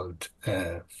was called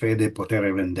Fede,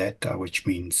 Potere, Vendetta, which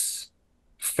means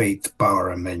faith, power,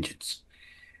 and vengeance.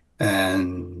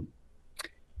 And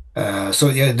so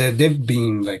yeah, they've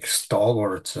been like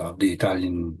stalwarts of the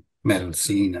Italian metal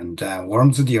scene, and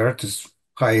Worms of the Earth is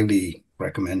highly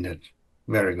recommended.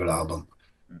 Very good album.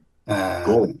 Uh,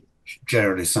 Cool.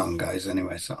 Generally sung guys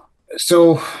anyway.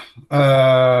 So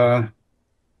uh,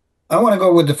 I want to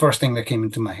go with the first thing that came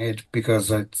into my head because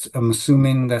I'm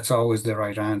assuming that's always the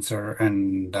right answer,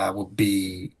 and that would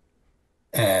be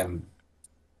um,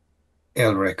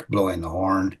 Elric blowing the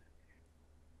horn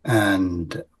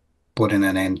and putting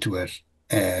an end to it.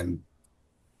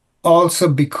 Also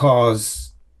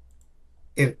because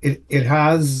it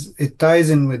ties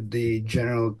in with the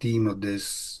general theme of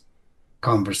this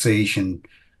conversation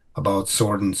about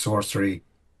sword and sorcery.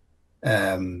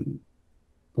 One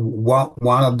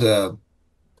of the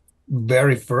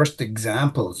very first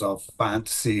examples of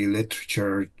fantasy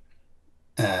literature,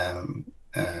 um,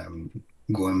 um,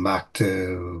 going back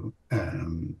to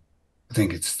I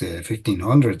think it's the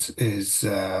 1500s, is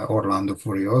Orlando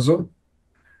Furioso,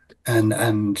 and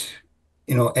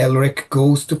Elric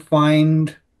goes to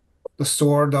find the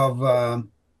sword of I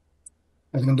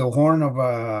think the horn of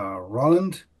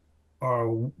Roland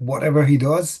or whatever he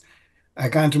does. I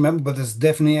can't remember, but there's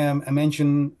definitely a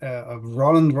mention of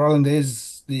Roland. Roland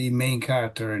is the main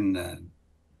character in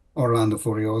Orlando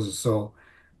Furioso, so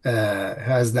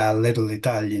has that little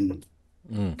Italian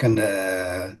kind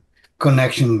of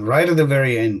connection right at the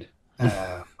very end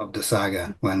of the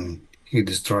saga when he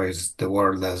destroys the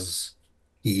world as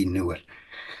he knew it.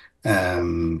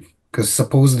 Because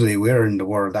supposedly we're in the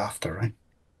world after, right?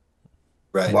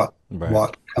 Right. What Right.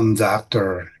 what comes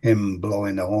after him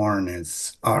blowing the horn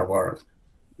is our world.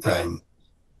 Right. Um,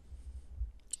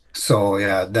 so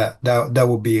yeah, that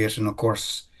would be it. And of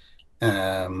course,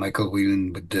 Michael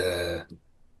Whelan with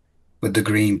the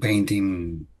green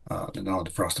painting,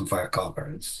 the Frost and Fire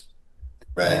cover. It's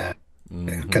Right.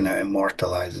 uh, kind of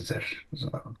immortalizes it.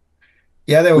 So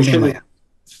yeah, that We would be should my have.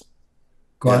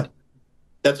 go Yeah. on.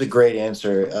 That's a great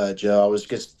answer, Joe. I was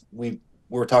just we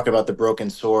were talking about the broken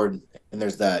sword, and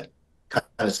there's that kind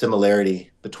of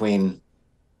similarity between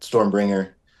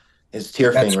Stormbringer, his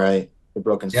That's Tearfing, right? The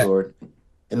broken yeah. sword.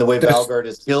 And the way There's Valgard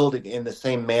is killed in the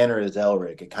same manner as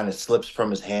Elric, it kind of slips from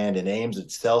his hand and aims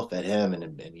itself at him,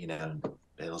 and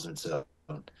bails himself.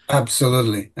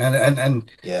 absolutely and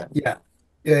Yeah. yeah.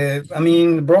 I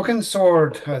mean, the Broken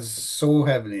Sword has so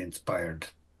heavily inspired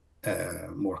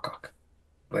Moorcock.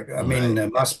 Like, I mean, Right. there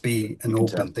must be You an can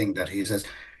tell. open thing that he says.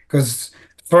 Because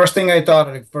first thing I thought,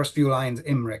 like first few lines,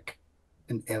 Imric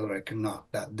and Elric, are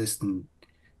not that distant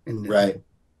in Right.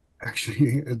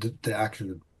 actually the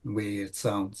actual way it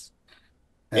sounds.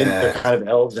 And they're Uh, kind of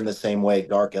elves in the same way,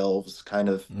 dark elves, kind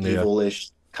of Yeah.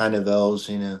 evilish kind of elves.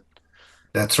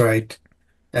 that's right.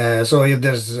 So yeah,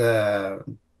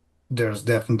 there's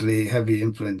definitely heavy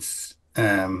influence.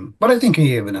 But I think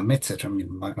he even admits it. I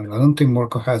mean, I don't think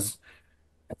Morco has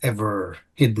ever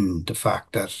hidden the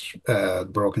fact that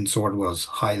Broken Sword was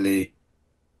highly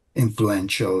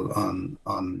influential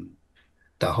on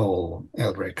the whole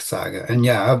Elric saga. And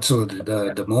yeah, absolutely.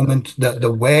 The moment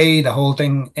the way the whole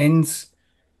thing ends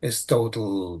is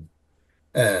total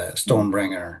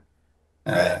Stormbringer.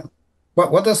 Uh Right.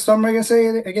 what does Stormbringer say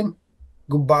again?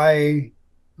 Goodbye,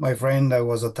 my friend, I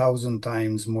was 1,000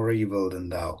 times more evil than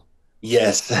thou.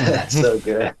 Yes, that's so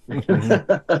good.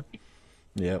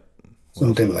 Yep. Well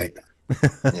Something said. like that.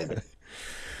 Yeah.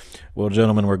 Well,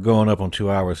 gentlemen, we're going up on 2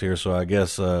 hours here, so I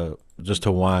guess just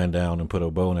to wind down and put a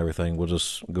bow and everything, we'll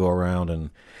just go around and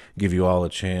give you all a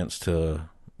chance to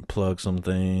plug some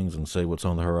things and say what's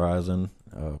on the horizon.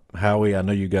 Howie, I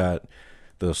know you got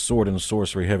the Sword and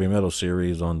Sorcery heavy metal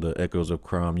series on the Echoes of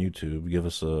Crime YouTube. Give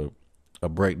us a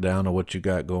breakdown of what you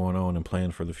got going on and plan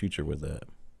for the future with that.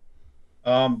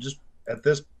 Just at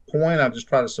this point, I just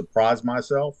try to surprise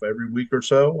myself every week or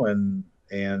so, and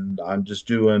I'm just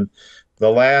doing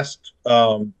the last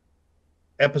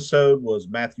episode was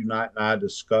Matthew Knight and I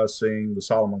discussing the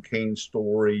Solomon Kane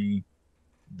story,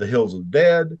 The Hills of the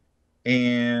Dead.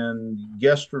 And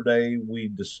yesterday we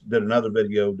just did another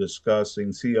video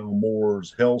discussing C.L.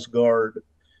 Moore's Hell's Guard.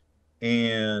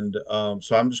 And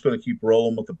so I'm just going to keep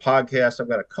rolling with the podcast. I've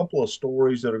got a couple of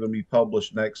stories that are going to be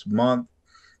published next month.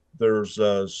 There's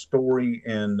a story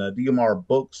in DMR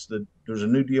Books that there's a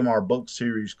new DMR book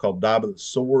series called Die by the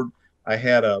Sword. I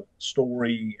had a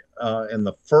story in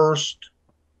the first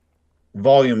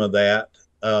volume of that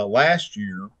last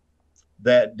year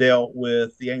that dealt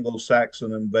with the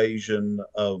Anglo-Saxon invasion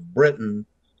of Britain,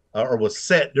 or was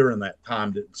set during that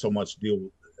time. Didn't so much deal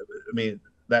with, I mean,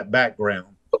 that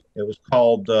background. It was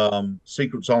called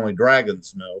Secrets Only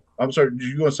Dragons Know. I'm sorry, did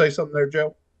you want to say something there,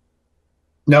 Joe?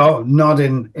 No, not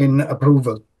in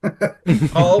approval.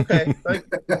 Oh, okay. Thank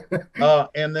you.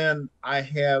 And then I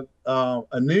have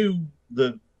I'm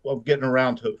getting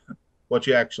around to what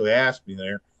you actually asked me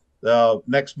there.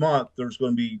 Next month, there's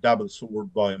going to be Die by the Sword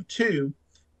Volume 2,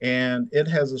 and it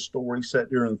has a story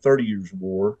set during the 30 Years'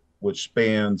 War, which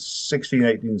spans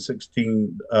 1618 to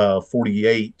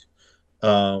 1648,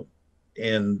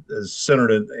 and is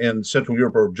centered in Central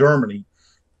Europe or Germany,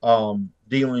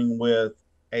 dealing with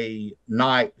a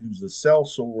knight who's a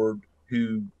sellsword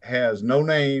who has no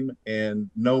name and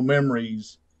no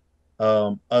memories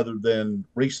other than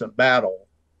recent battle.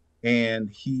 And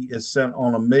he is sent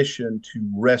on a mission to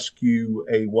rescue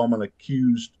a woman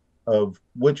accused of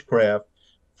witchcraft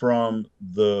from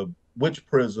the witch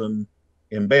prison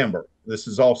in Bamberg. This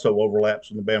is also overlaps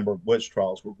with the Bamberg witch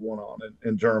trials were going on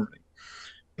in Germany.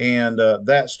 And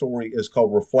that story is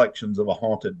called Reflections of a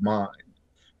Haunted Mind.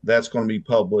 That's going to be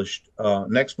published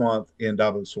next month in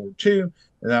Die by the Sword 2.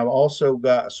 And I've also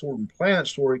got a Sword and Planet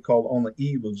story called On the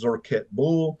Eve of Zerket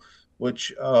Bull,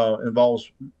 which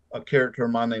involves a character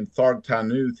of mine named Tharg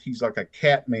Tanuth. He's like a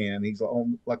cat man. He's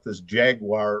like this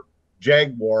jaguar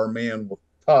man with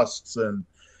tusks, and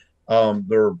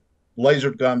they're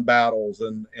laser gun battles,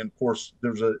 and of course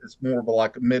it's more of a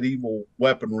like a medieval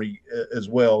weaponry as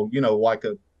well. You know, like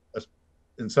a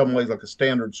in some ways like a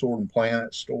standard Sword and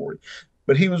Planet story.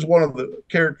 But he was one of the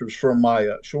characters from my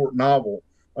short novel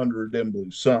Under a Dim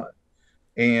Blue Sun,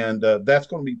 and that's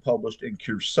going to be published in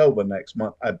Kursova next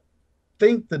month. I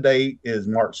think the date is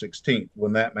March 16th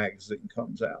when that magazine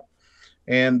comes out.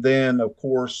 And then, of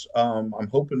course, I'm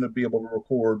hoping to be able to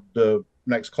record the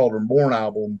next Cauldron Born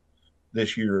album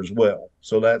this year as well.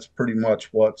 So that's pretty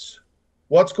much what's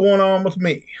going on with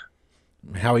me.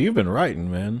 How you've been writing,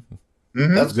 man.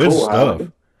 Mm-hmm. That's Good cool, stuff.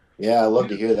 Howie. Yeah, I love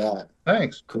to hear that.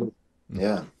 Thanks. Cool.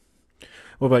 Yeah.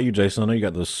 What about you, Jason? I know you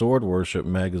got the Sword Worship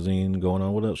magazine going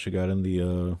on. What else you got in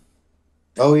the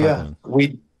Oh yeah.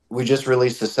 pipeline? We just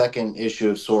released the second issue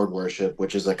of Sword Worship,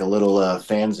 which is like a little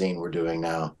fanzine we're doing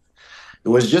now. It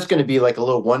was just going to be like a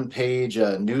little one-page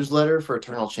newsletter for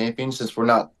Eternal Champion, since we're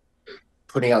not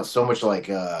putting out so much like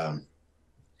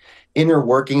inner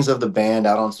workings of the band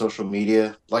out on social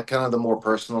media, like kind of the more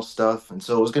personal stuff. And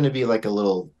so it was going to be like a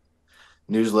little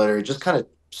newsletter. It just kind of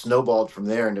snowballed from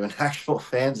there into an actual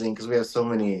fanzine because we have so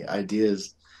many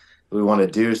ideas we want to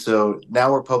do. So now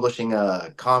we're publishing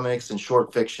comics and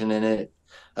short fiction in it.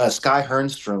 Sky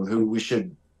Hernstrom, who we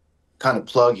should kind of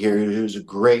plug here, who's a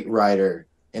great writer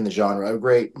in the genre, a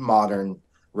great modern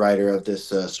writer of this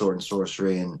Sword and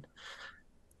Sorcery, and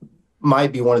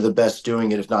might be one of the best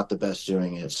doing it, if not the best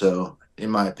doing it. So in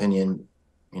my opinion,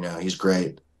 he's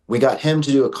great. We got him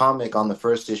to do a comic on the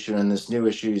first issue, and this new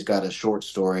issue he's got a short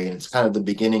story, and it's kind of the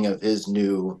beginning of his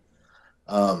new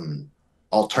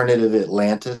alternative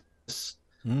Atlantis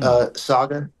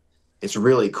saga. It's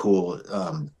really cool.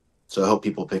 So I hope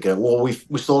people pick it up. Well,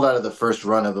 we sold out of the first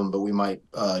run of them, but we might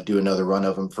do another run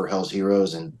of them for Hell's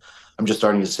Heroes, and I'm just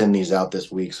starting to send these out this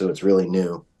week, so it's really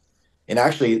new. And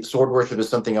actually, Sword Worship is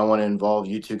something I want to involve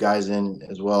you two guys in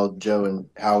as well, Joe and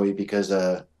Howie, because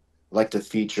I like to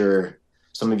feature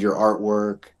some of your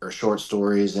artwork or short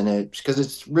stories in it, because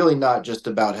it's really not just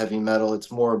about heavy metal. It's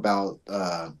more about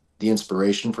the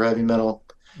inspiration for heavy metal.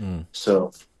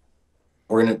 So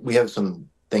we have some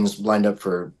things lined up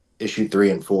for issue 3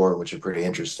 and 4, which are pretty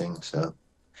interesting. So,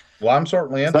 well, I'm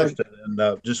certainly interested,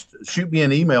 and just shoot me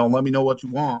an email and let me know what you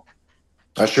want.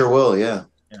 I sure will. Yeah.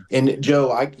 And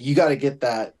Joe, you got to get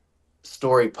that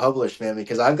story published, man,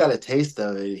 because I've got a taste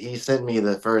of it. He sent me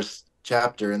the first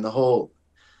chapter, and the whole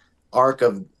arc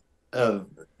of of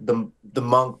the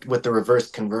monk with the reverse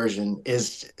conversion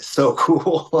is so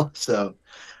cool. So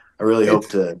I really hope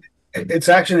It's to. it's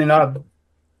actually not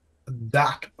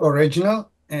that original,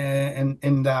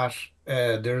 in that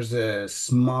there's a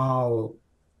small.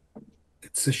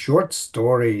 It's a short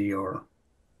story, or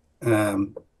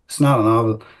it's not a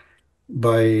novel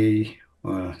by.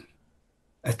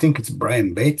 I think it's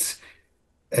Brian Bates.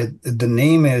 The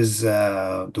name is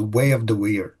The Way of the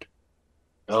Weird.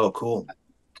 Oh, cool.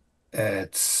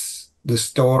 It's the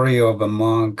story of a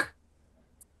monk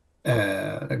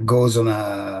that goes on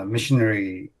a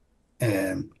missionary.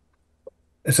 Um,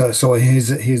 so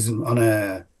he's on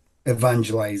a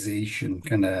evangelization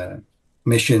kind of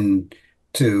mission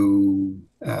to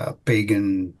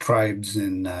pagan tribes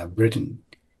in Britain,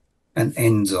 and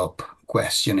ends up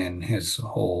questioning his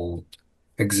whole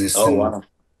Oh, existence, wow.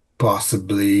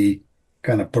 possibly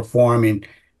kind of performing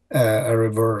a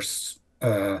reverse.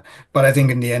 But I think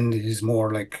in the end, he's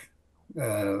more like,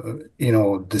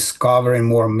 discovering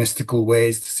more mystical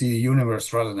ways to see the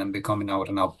universe rather than becoming out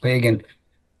and out pagan.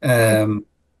 Mm.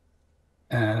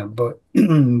 Um, but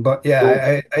but Cool.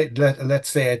 yeah, let's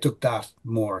say I took that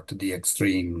more to the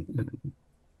extreme.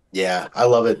 Yeah, I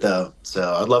love it though.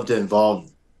 So I'd love to involve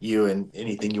you in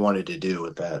anything you wanted to do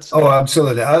with that. Oh, So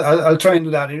absolutely. I'll try and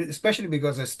do that, especially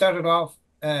because I started off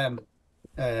uh,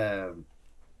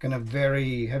 kind of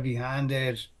very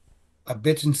heavy-handed, a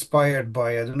bit inspired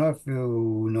by, I don't know if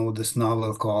you know this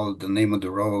novel called The Name of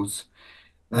the Rose.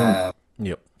 Mm. Uh,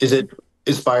 Yep. Is it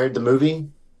inspired the movie?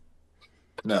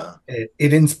 No.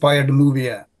 it inspired the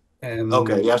movie. Okay. Um,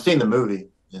 Yeah, I've seen the movie.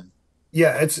 Yeah.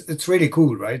 yeah, it's really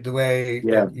cool, right? The way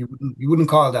Yeah. you wouldn't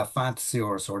call that fantasy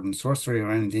or sword and sorcery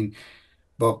or anything,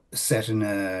 but set in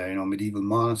a medieval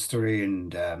monastery,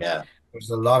 and Yeah. there's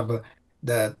a lot of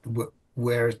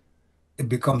where it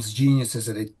becomes genius is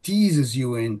that it teases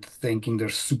you into thinking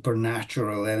there's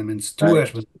supernatural elements to Right.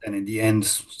 it, but then in the end,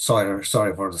 sorry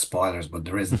for the spoilers, but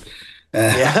there isn't.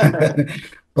 Uh, Yeah.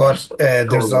 but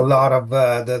there's a Totally. lot of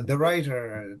the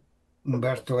writer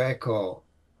Umberto Eco,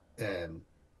 um,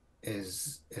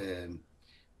 is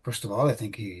first of all, I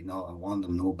think he won the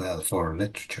Nobel for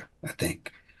literature, I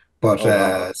think. But Oh,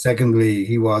 wow. secondly,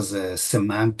 he was a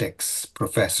semantics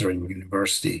professor in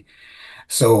university.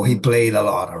 So he Mm. played a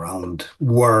lot around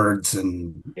words,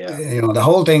 and Yeah. the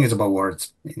whole thing is about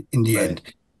words in the Right. end.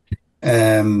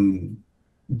 Um,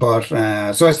 but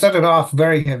so I started off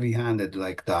very heavy-handed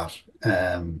like that.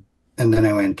 And then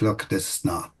I went, look, this is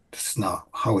not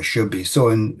how it should be. So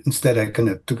instead I kind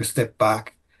of took a step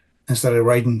back and started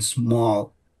writing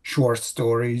small, short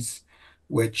stories,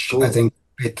 which I Cool. think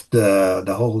fit the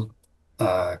whole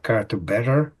character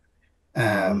better.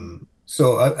 Hmm.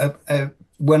 So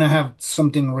when I have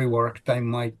something reworked, I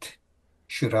might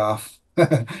shoot off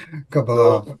a couple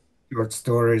of Cool. short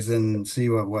stories and see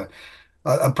what.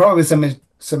 I'll probably submit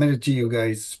it to you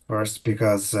guys first,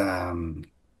 because I'm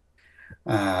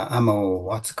a,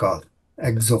 what's it called,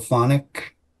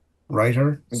 exophonic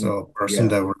writer, Mm. so a person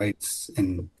Yeah. that writes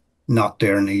in not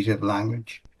their native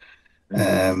language. Hmm.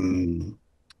 Um,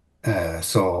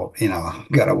 so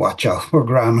gotta watch out for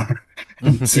grammar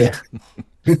and Yeah.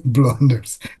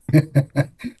 blunders.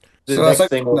 The So next aside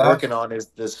thing from we're that, working on is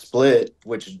the split,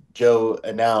 which Joe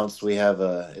announced. We have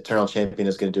Eternal Champion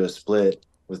is going to do a split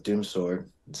with Doomsword.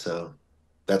 So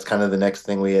that's kind of the next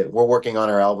thing we're working on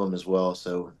our album as well.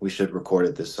 So we should record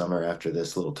it this summer after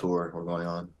this little tour we're going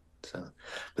on. So,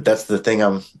 but that's the thing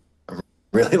I'm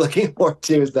really looking forward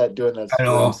to, is that doing that I split.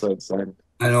 I'm know, so excited.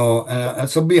 I know, and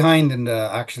so behind in the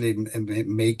actually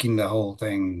making the whole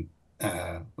thing,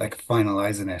 like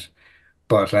finalizing it,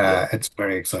 but Yeah, it's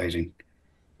very exciting.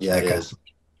 yeah, I it can, is.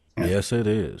 yeah. Yes, it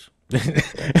is.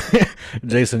 Yeah.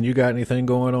 Jason, you got anything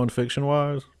going on fiction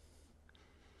wise?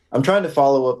 I'm trying to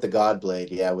follow up the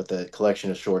Godblade, yeah, with a collection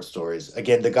of short stories.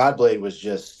 Again, the Godblade was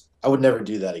just I would never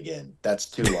do that again. That's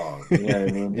too long. You know what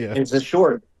I mean? Yeah. It's a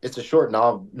short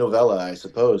novella, I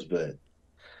suppose, but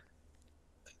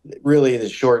really the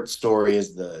short story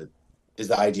is the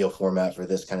ideal format for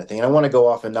this kind of thing. And I want to go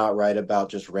off and not write about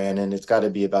just Randon. It's got to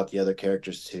be about the other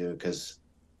characters too, because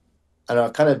I don't know,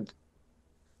 I've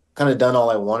kind of done all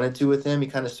I wanted to with him. He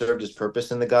kind of served his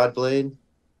purpose in the Godblade,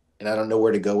 and I don't know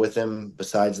where to go with him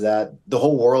besides that. The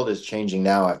whole world is changing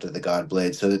now after the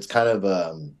Godblade, so it's kind of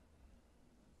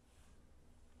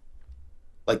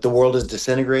like the world is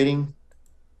disintegrating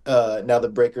now the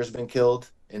Breaker's been killed,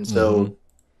 and Mm-hmm. so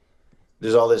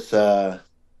there's all this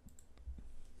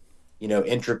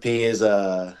entropy is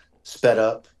sped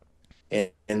up,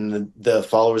 and the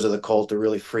followers of the cult are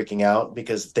really freaking out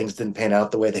because things didn't pan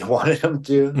out the way they wanted them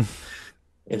to,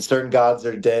 and certain gods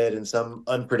are dead and some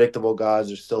unpredictable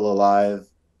gods are still alive.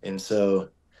 And so,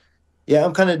 yeah,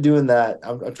 I'm kind of doing that.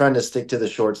 I'm trying to stick to the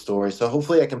short story. So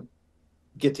hopefully I can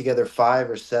get together 5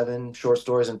 or 7 short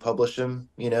stories and publish them,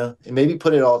 and maybe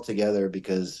put it all together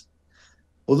because,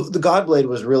 well, the Godblade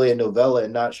was really a novella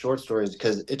and not short stories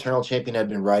because Eternal Champion had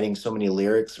been writing so many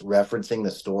lyrics referencing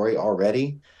the story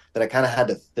already that I kind of had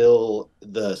to fill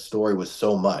the story with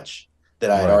so much that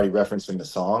I had Right. already referenced in the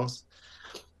songs.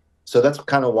 So that's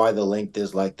kind of why the length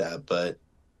is like that. But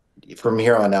from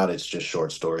here on out, it's just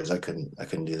short stories. I couldn't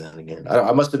do that again.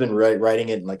 I must have been writing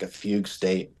it in like a fugue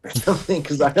state or something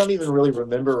because I don't even really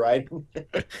remember writing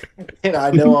it. And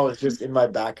I know I was just in my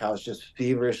back house, just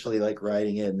feverishly like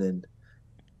writing it, and then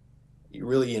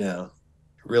really,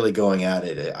 really going at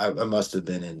it. I must have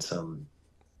been in some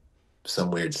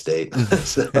weird state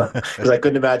because I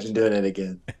couldn't imagine doing it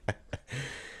again.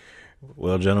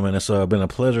 Well, gentlemen, it's been a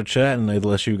pleasure chatting.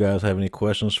 Unless you guys have any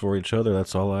questions for each other,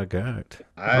 that's all I got.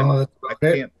 No, that's I about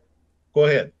it. can't. Go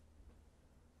ahead.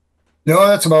 No,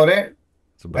 that's about it.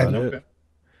 That's about it. Okay.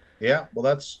 Yeah, well,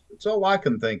 that's all I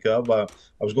can think of. I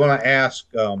was going to ask.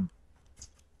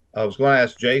 I was going to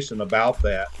ask Jason about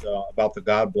that, about the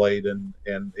Godblade,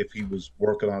 and if he was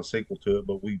working on a sequel to it.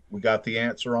 But we got the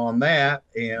answer on that,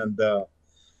 and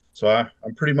so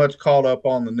I'm pretty much caught up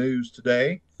on the news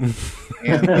today.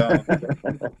 And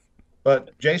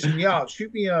but Jason, yeah,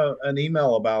 shoot me an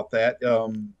email about that.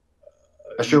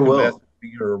 I sure will. Message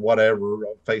me or whatever,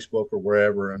 Facebook or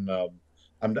wherever, and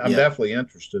I'm definitely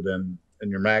interested in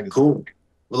your magazine. Cool.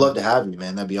 We'd love to have you,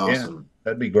 man. That'd be awesome. Yeah,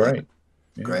 that'd be great.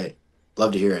 Yeah. Great.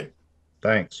 Love to hear it.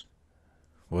 Thanks.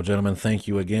 Well, gentlemen, thank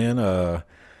you again.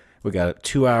 We got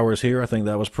 2 hours here. I think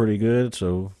that was pretty good.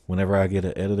 So whenever I get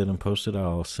it edited and posted,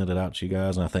 I'll send it out to you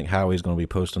guys. And I think Howie's going to be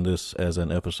posting this as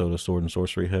an episode of Sword and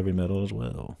Sorcery Heavy Metal as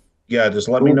well. Yeah, just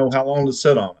let me know how long to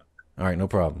sit on it. All right, no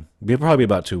problem. It'll probably be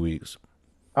about 2 weeks.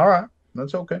 All right,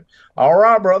 that's okay. All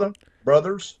right,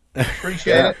 brothers,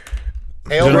 appreciate it.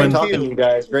 Great talking to you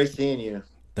guys. Great seeing you.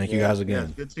 Thank you guys again.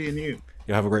 Yeah, good seeing you.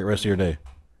 You have a great rest of your day.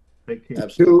 Take care.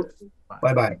 Absolutely.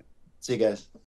 Bye-bye. See you guys.